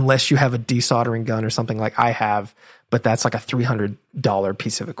 Unless you have a desoldering gun or something like I have, but that's like a $300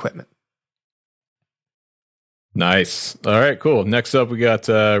 piece of equipment. Nice. All right, cool. Next up, we got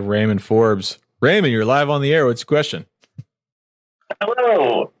Raymond Forbes. Raymond, you're live on the air. What's your question?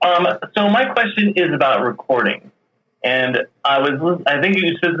 Hello. So my question is about recording. And I think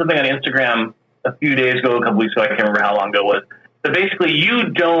you said something on Instagram a few days ago, a couple weeks ago. I can't remember how long ago it was. But basically, you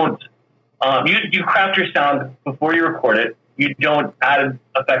don't, you craft your sound before you record it. You don't add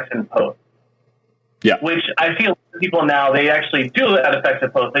effects in post. Yeah. Which I feel people now, they actually do add effects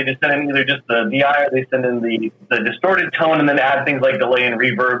in post. They just send in either just the DI, or they send in the distorted tone, and then add things like delay and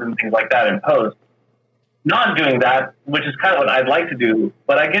reverb and things like that in post. Not doing that, which is kind of what I'd like to do.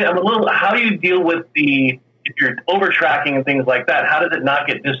 But I'm a little, how do you deal with if you're over tracking and things like that, how does it not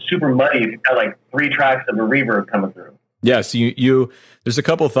get just super muddy if you've got like 3 tracks of a reverb coming through? Yeah, so you there's a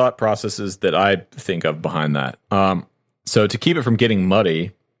couple of thought processes that I think of behind that. So to keep it from getting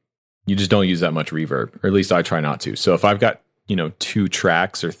muddy, you just don't use that much reverb, or at least I try not to. So if I've got, 2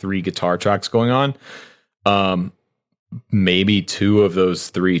 tracks or 3 guitar tracks going on, maybe 2 of those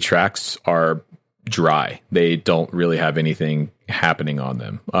 3 tracks are dry. They don't really have anything happening on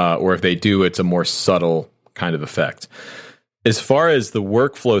them. Or if they do, it's a more subtle kind of effect. As far as the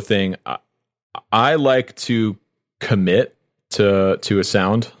workflow thing, I like to commit to a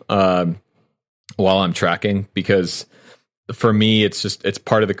sound while I'm tracking, because for me, it's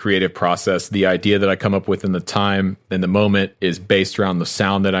part of the creative process. The idea that I come up with in the time and the moment is based around the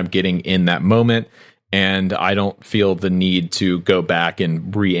sound that I'm getting in that moment. And I don't feel the need to go back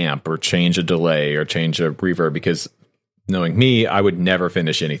and reamp or change a delay or change a reverb, because knowing me, I would never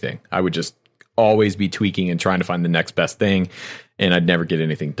finish anything. I would just always be tweaking and trying to find the next best thing, and I'd never get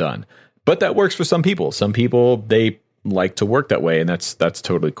anything done. But that works for some people. Some people, they like to work that way, and that's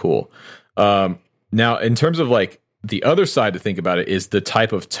totally cool. Now, in terms of like the other side to think about it is the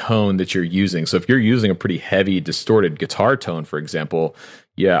type of tone that you're using. So if you're using a pretty heavy distorted guitar tone, for example,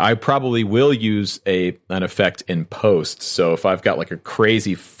 yeah, I probably will use an effect in post. So if I've got like a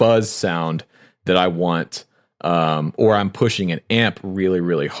crazy fuzz sound that I want, or I'm pushing an amp really,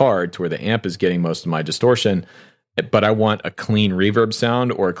 really hard to where the amp is getting most of my distortion, but I want a clean reverb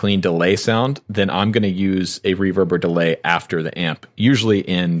sound or a clean delay sound, then I'm going to use a reverb or delay after the amp, usually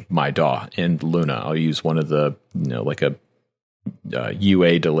in my DAW, in Luna. I'll use one of the, like a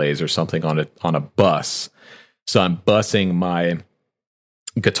UA delays or something on a bus. So I'm busing my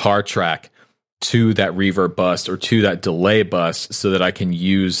guitar track to that reverb bus or to that delay bus so that I can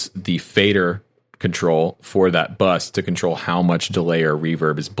use the fader control for that bus to control how much delay or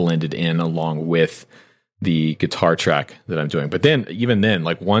reverb is blended in along with the guitar track that I'm doing. But then, even then,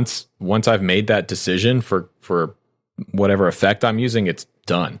 like once I've made that decision for whatever effect I'm using, it's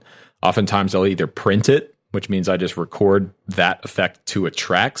done. Oftentimes I'll either print it, which means I just record that effect to a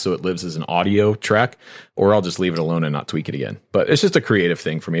track so it lives as an audio track, or I'll just leave it alone and not tweak it again. But it's just a creative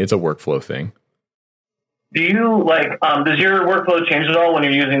thing for me. It's a workflow thing. Do you does your workflow change at all when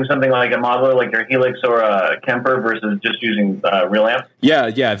you're using something like a modeler, like your Helix or a Kemper, versus just using real amps?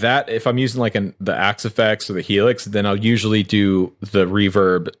 Yeah. That if I'm using like the Axe FX or the Helix, then I'll usually do the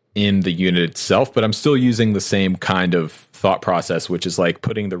reverb in the unit itself, but I'm still using the same kind of thought process, which is like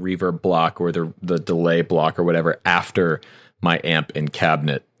putting the reverb block or the delay block or whatever after my amp and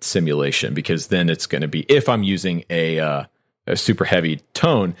cabinet simulation, because then it's going to be, if I'm using a super heavy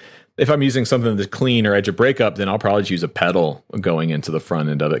tone. If I'm using something that's clean or edge of breakup, then I'll probably just use a pedal going into the front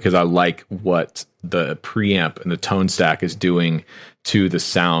end of it, because I like what the preamp and the tone stack is doing to the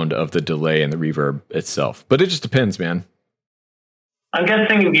sound of the delay and the reverb itself. But it just depends, man. I'm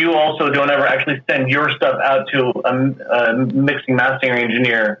guessing you also don't ever actually send your stuff out to a mixing mastering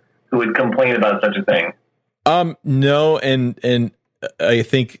engineer who would complain about such a thing. No, and I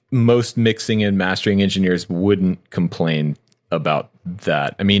think most mixing and mastering engineers wouldn't complain about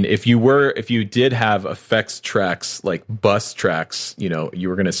that. I mean, if you did have effects tracks like bus tracks, you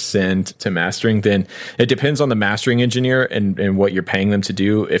were going to send to mastering, then it depends on the mastering engineer and what you're paying them to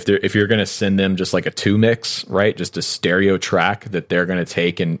do. If you're going to send them just like a 2 mix, right? Just a stereo track that they're going to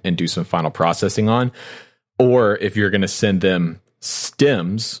take and do some final processing on, or if you're going to send them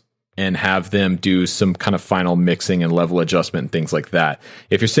stems and have them do some kind of final mixing and level adjustment and things like that.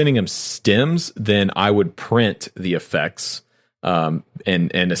 If you're sending them stems, then I would print the effects. And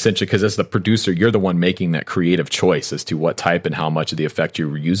essentially, because as the producer, you're the one making that creative choice as to what type and how much of the effect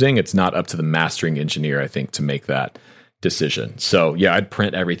you're using. It's not up to the mastering engineer, I think, to make that decision. So yeah, I'd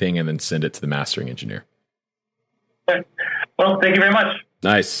print everything and then send it to the mastering engineer. Okay. Well, thank you very much.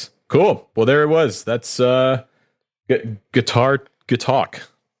 Nice. Cool. Well, there it was. That's guitar talk.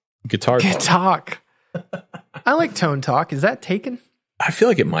 I like tone talk. Is that taken? I feel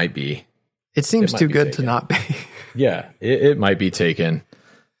like it might be. It seems too good to not be. Yeah, it might be taken.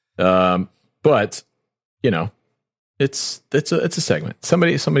 But it's a segment.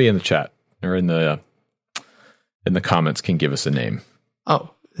 Somebody in the chat or in the comments can give us a name.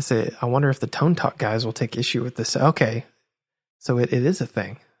 Oh, I wonder if the tone talk guys will take issue with this. Okay, so it is a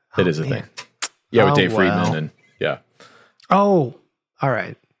thing. It is a thing. Yeah, with Dave Friedman and yeah. Oh, all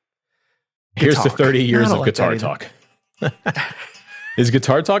right. Here's the 30 years of guitar talk. Is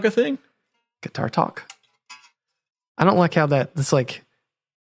guitar talk a thing? Guitar talk. I don't like how it's like,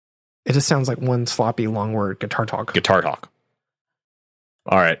 it just sounds like one sloppy long word, guitar talk. Guitar talk.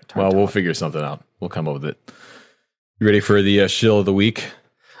 All right. We'll figure something out. We'll come up with it. You ready for the shill of the week?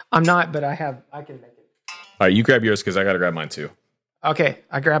 I'm not, but I can make it. All right, you grab yours because I got to grab mine too. Okay,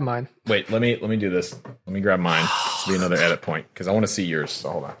 I grabbed mine. Wait, let me do this. Let me grab mine. This will be another edit point because I want to see yours. So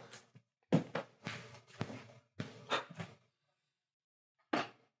hold on.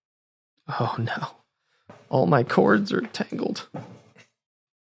 Oh no. All my cords are tangled.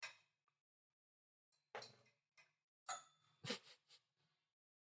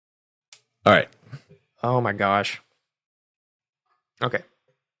 All right. Oh my gosh. Okay.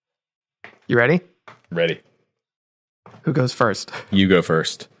 You ready? Ready. Who goes first? You go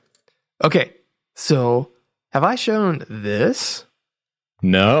first. Okay. So, have I shown this?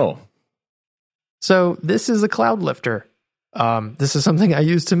 No. So, this is a cloud lifter. This is something I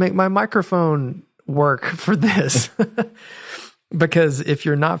use to make my microphone work for this. Because if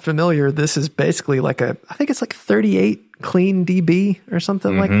you're not familiar, this is basically I think it's like 38 clean dB or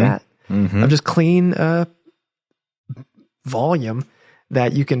something like that. Of just clean volume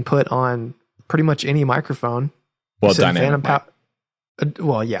that you can put on pretty much any microphone. Well, dynamic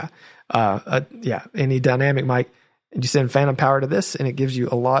any dynamic mic. And you send phantom power to this, and it gives you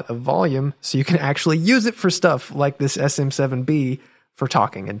a lot of volume, so you can actually use it for stuff like this SM7B for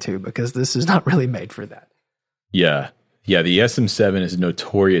talking into, because this is not really made for that. Yeah. Yeah, the SM7 is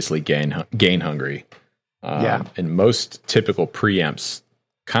notoriously gain hungry. And most typical preamps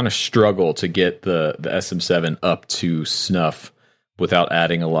kind of struggle to get the SM7 up to snuff without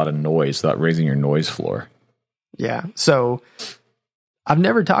adding a lot of noise, without raising your noise floor. Yeah. So I've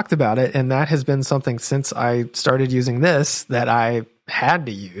never talked about it, and that has been something since I started using this that I had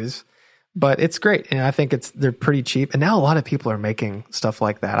to use. But it's great, and I think they're pretty cheap. And now a lot of people are making stuff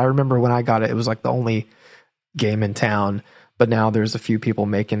like that. I remember when I got it, it was like the only game in town. But now there's a few people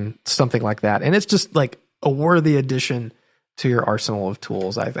making something like that, and it's just like a worthy addition to your arsenal of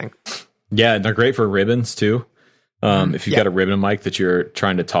tools, I think. Yeah, and they're great for ribbons too. If you've got a ribbon mic that you're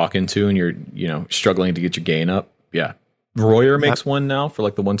trying to talk into and you're struggling to get your gain up, yeah. Royer makes one now for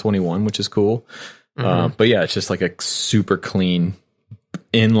like the 121, which is cool. But yeah, it's just like a super clean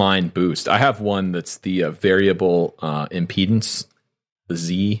inline boost. I have one that's the variable impedance, the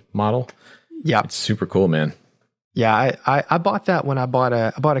Z model. Yeah, it's super cool, man. Yeah, I bought that when I bought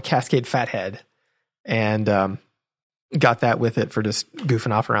a Cascade Fathead, and got that with it for just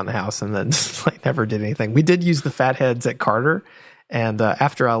goofing off around the house, and then never did anything. We did use the Fatheads at Carter. And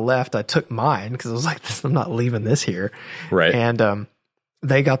after I left, I took mine because I was like, I'm not leaving this here. Right. And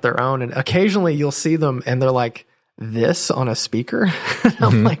they got their own. And occasionally you'll see them and they're like this on a speaker.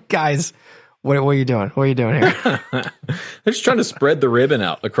 I'm like, guys, what are you doing? What are you doing here? They're just trying to spread the ribbon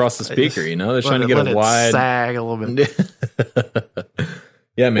out across the speaker, They're trying to get a wide sag a little bit.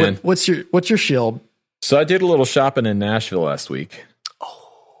 Yeah, man. What's your shield? So I did a little shopping in Nashville last week.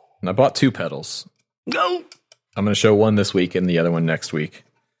 And I bought 2 pedals. Go. I'm going to show one this week and the other one next week.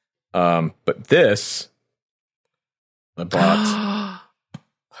 But this, I bought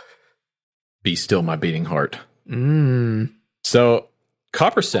Be Still My Beating Heart. So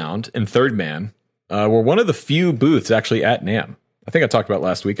Copper Sound and Third Man were one of the few booths actually at NAMM. I think I talked about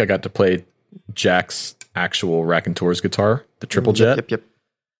last week. I got to play Jack's actual Raconteurs guitar, the Triple Jet. Yep.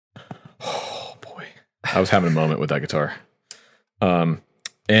 Oh boy, I was having a moment with that guitar.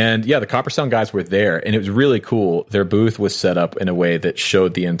 And yeah, the Copper Sound guys were there, and it was really cool. Their booth was set up in a way that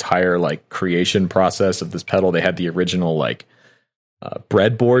showed the entire like creation process of this pedal. They had the original like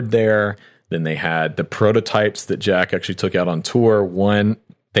breadboard there. Then they had the prototypes that Jack actually took out on tour. One,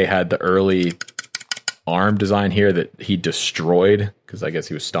 they had the early arm design here that he destroyed because I guess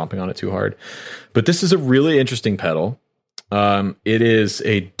he was stomping on it too hard. But this is a really interesting pedal. It is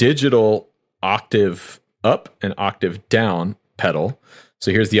a digital octave up and octave down pedal. So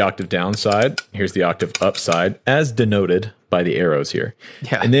here's the octave down side. Here's the octave up side, as denoted by the arrows here.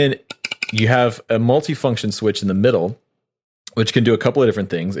 Yeah. And then you have a multifunction switch in the middle, which can do a couple of different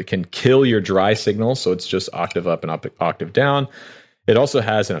things. It can kill your dry signal, so it's just octave up and octave down. It also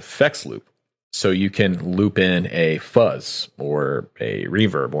has an effects loop, so you can loop in a fuzz or a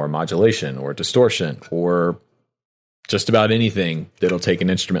reverb or a modulation or distortion or just about anything that'll take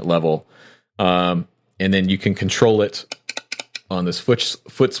an instrument level. And then you can control it on this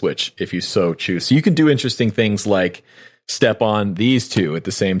foot switch if you so choose. So you can do interesting things like step on these two at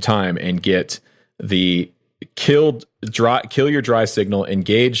the same time and get the kill your dry signal,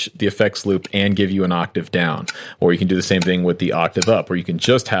 engage the effects loop, and give you an octave down. Or you can do the same thing with the octave up, or you can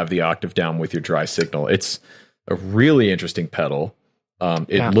just have the octave down with your dry signal. It's a really interesting pedal.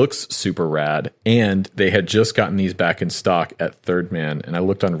 It looks super rad, and they had just gotten these back in stock at Third Man, and I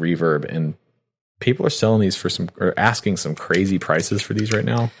looked on Reverb, and people are selling these or asking some crazy prices for these right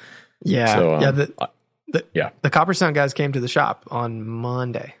now. Yeah. So, the Copper Sound guys came to the shop on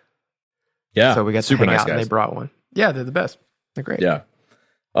Monday. Yeah. So we got to hang out, and they brought one. Yeah, they're the best. They're great. Yeah.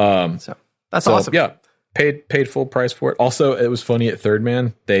 So that's awesome. Yeah. Paid full price for it. Also, it was funny at Third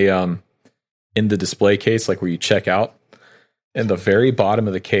Man, they in the display case, like where you check out, in the very bottom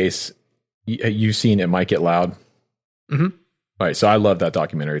of the case, you've seen It Might Get Loud. Mm-hmm. All right, so I love that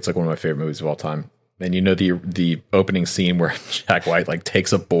documentary. It's like one of my favorite movies of all time. And you know the opening scene where Jack White like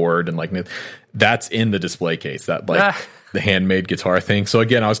takes a board and like that's in the display case, that like the handmade guitar thing. So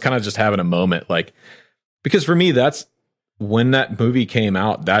again, I was kind of just having a moment, like, because for me, that's when that movie came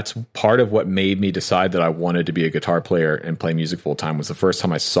out. That's part of what made me decide that I wanted to be a guitar player and play music full time. Was the first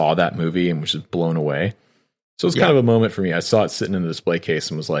time I saw that movie and was just blown away. So it was kind of a moment for me. I saw it sitting in the display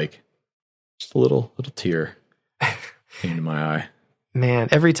case and was like, just a little tear came to my eye. Man,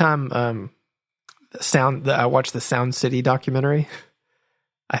 every time I watch the Sound City documentary,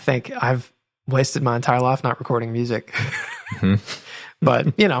 I think I've wasted my entire life not recording music. Mm-hmm.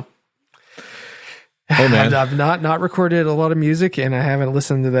 But, you know, hey, man. I've not recorded a lot of music, and I haven't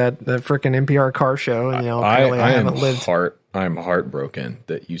listened to that freaking NPR car show. And, you know, I haven't lived. I'm heartbroken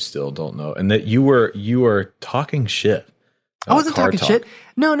that you still don't know, and that you were talking shit. I wasn't talking shit.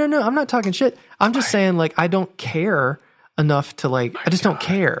 No. I'm not talking shit. I'm just saying, like, I don't care enough to like. I just don't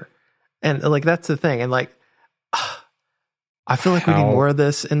care, and like that's the thing. And like, I feel like we need more of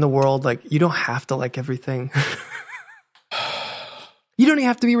this in the world. Like, you don't have to like everything. You don't even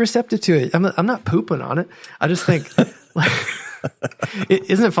have to be receptive to it. I'm not pooping on it. I just think, like,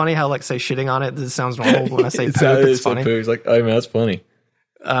 isn't it funny how like say shitting on it? This sounds normal when I say poop. It's funny. It's like, oh man, that's funny.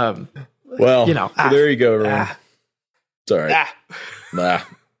 Well, you know, there you go, everyone. Sorry.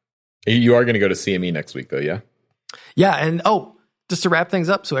 You are going to go to CME next week, though, yeah? Yeah, and just to wrap things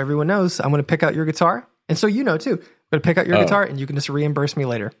up, so everyone knows, I'm going to pick out your guitar, and so you know too. I'm going to pick out your guitar, and you can just reimburse me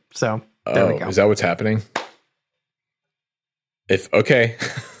later. So there we go. Is that what's happening? Okay.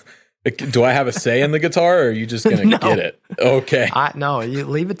 Do I have a say in the guitar, or are you just going to get it? Okay. No, you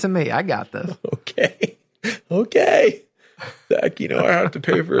leave it to me. I got this. Okay. Zach, you know, I have to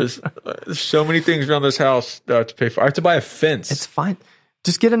pay for this. There's so many things around this house that I have to pay for. I have to buy a fence. It's fine.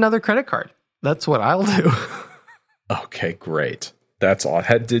 Just get another credit card. That's what I'll do. Okay, great. That's all.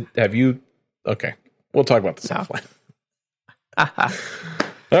 Have you? Okay, we'll talk about this offline.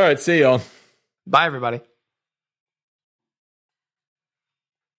 All right, see y'all. Bye, everybody.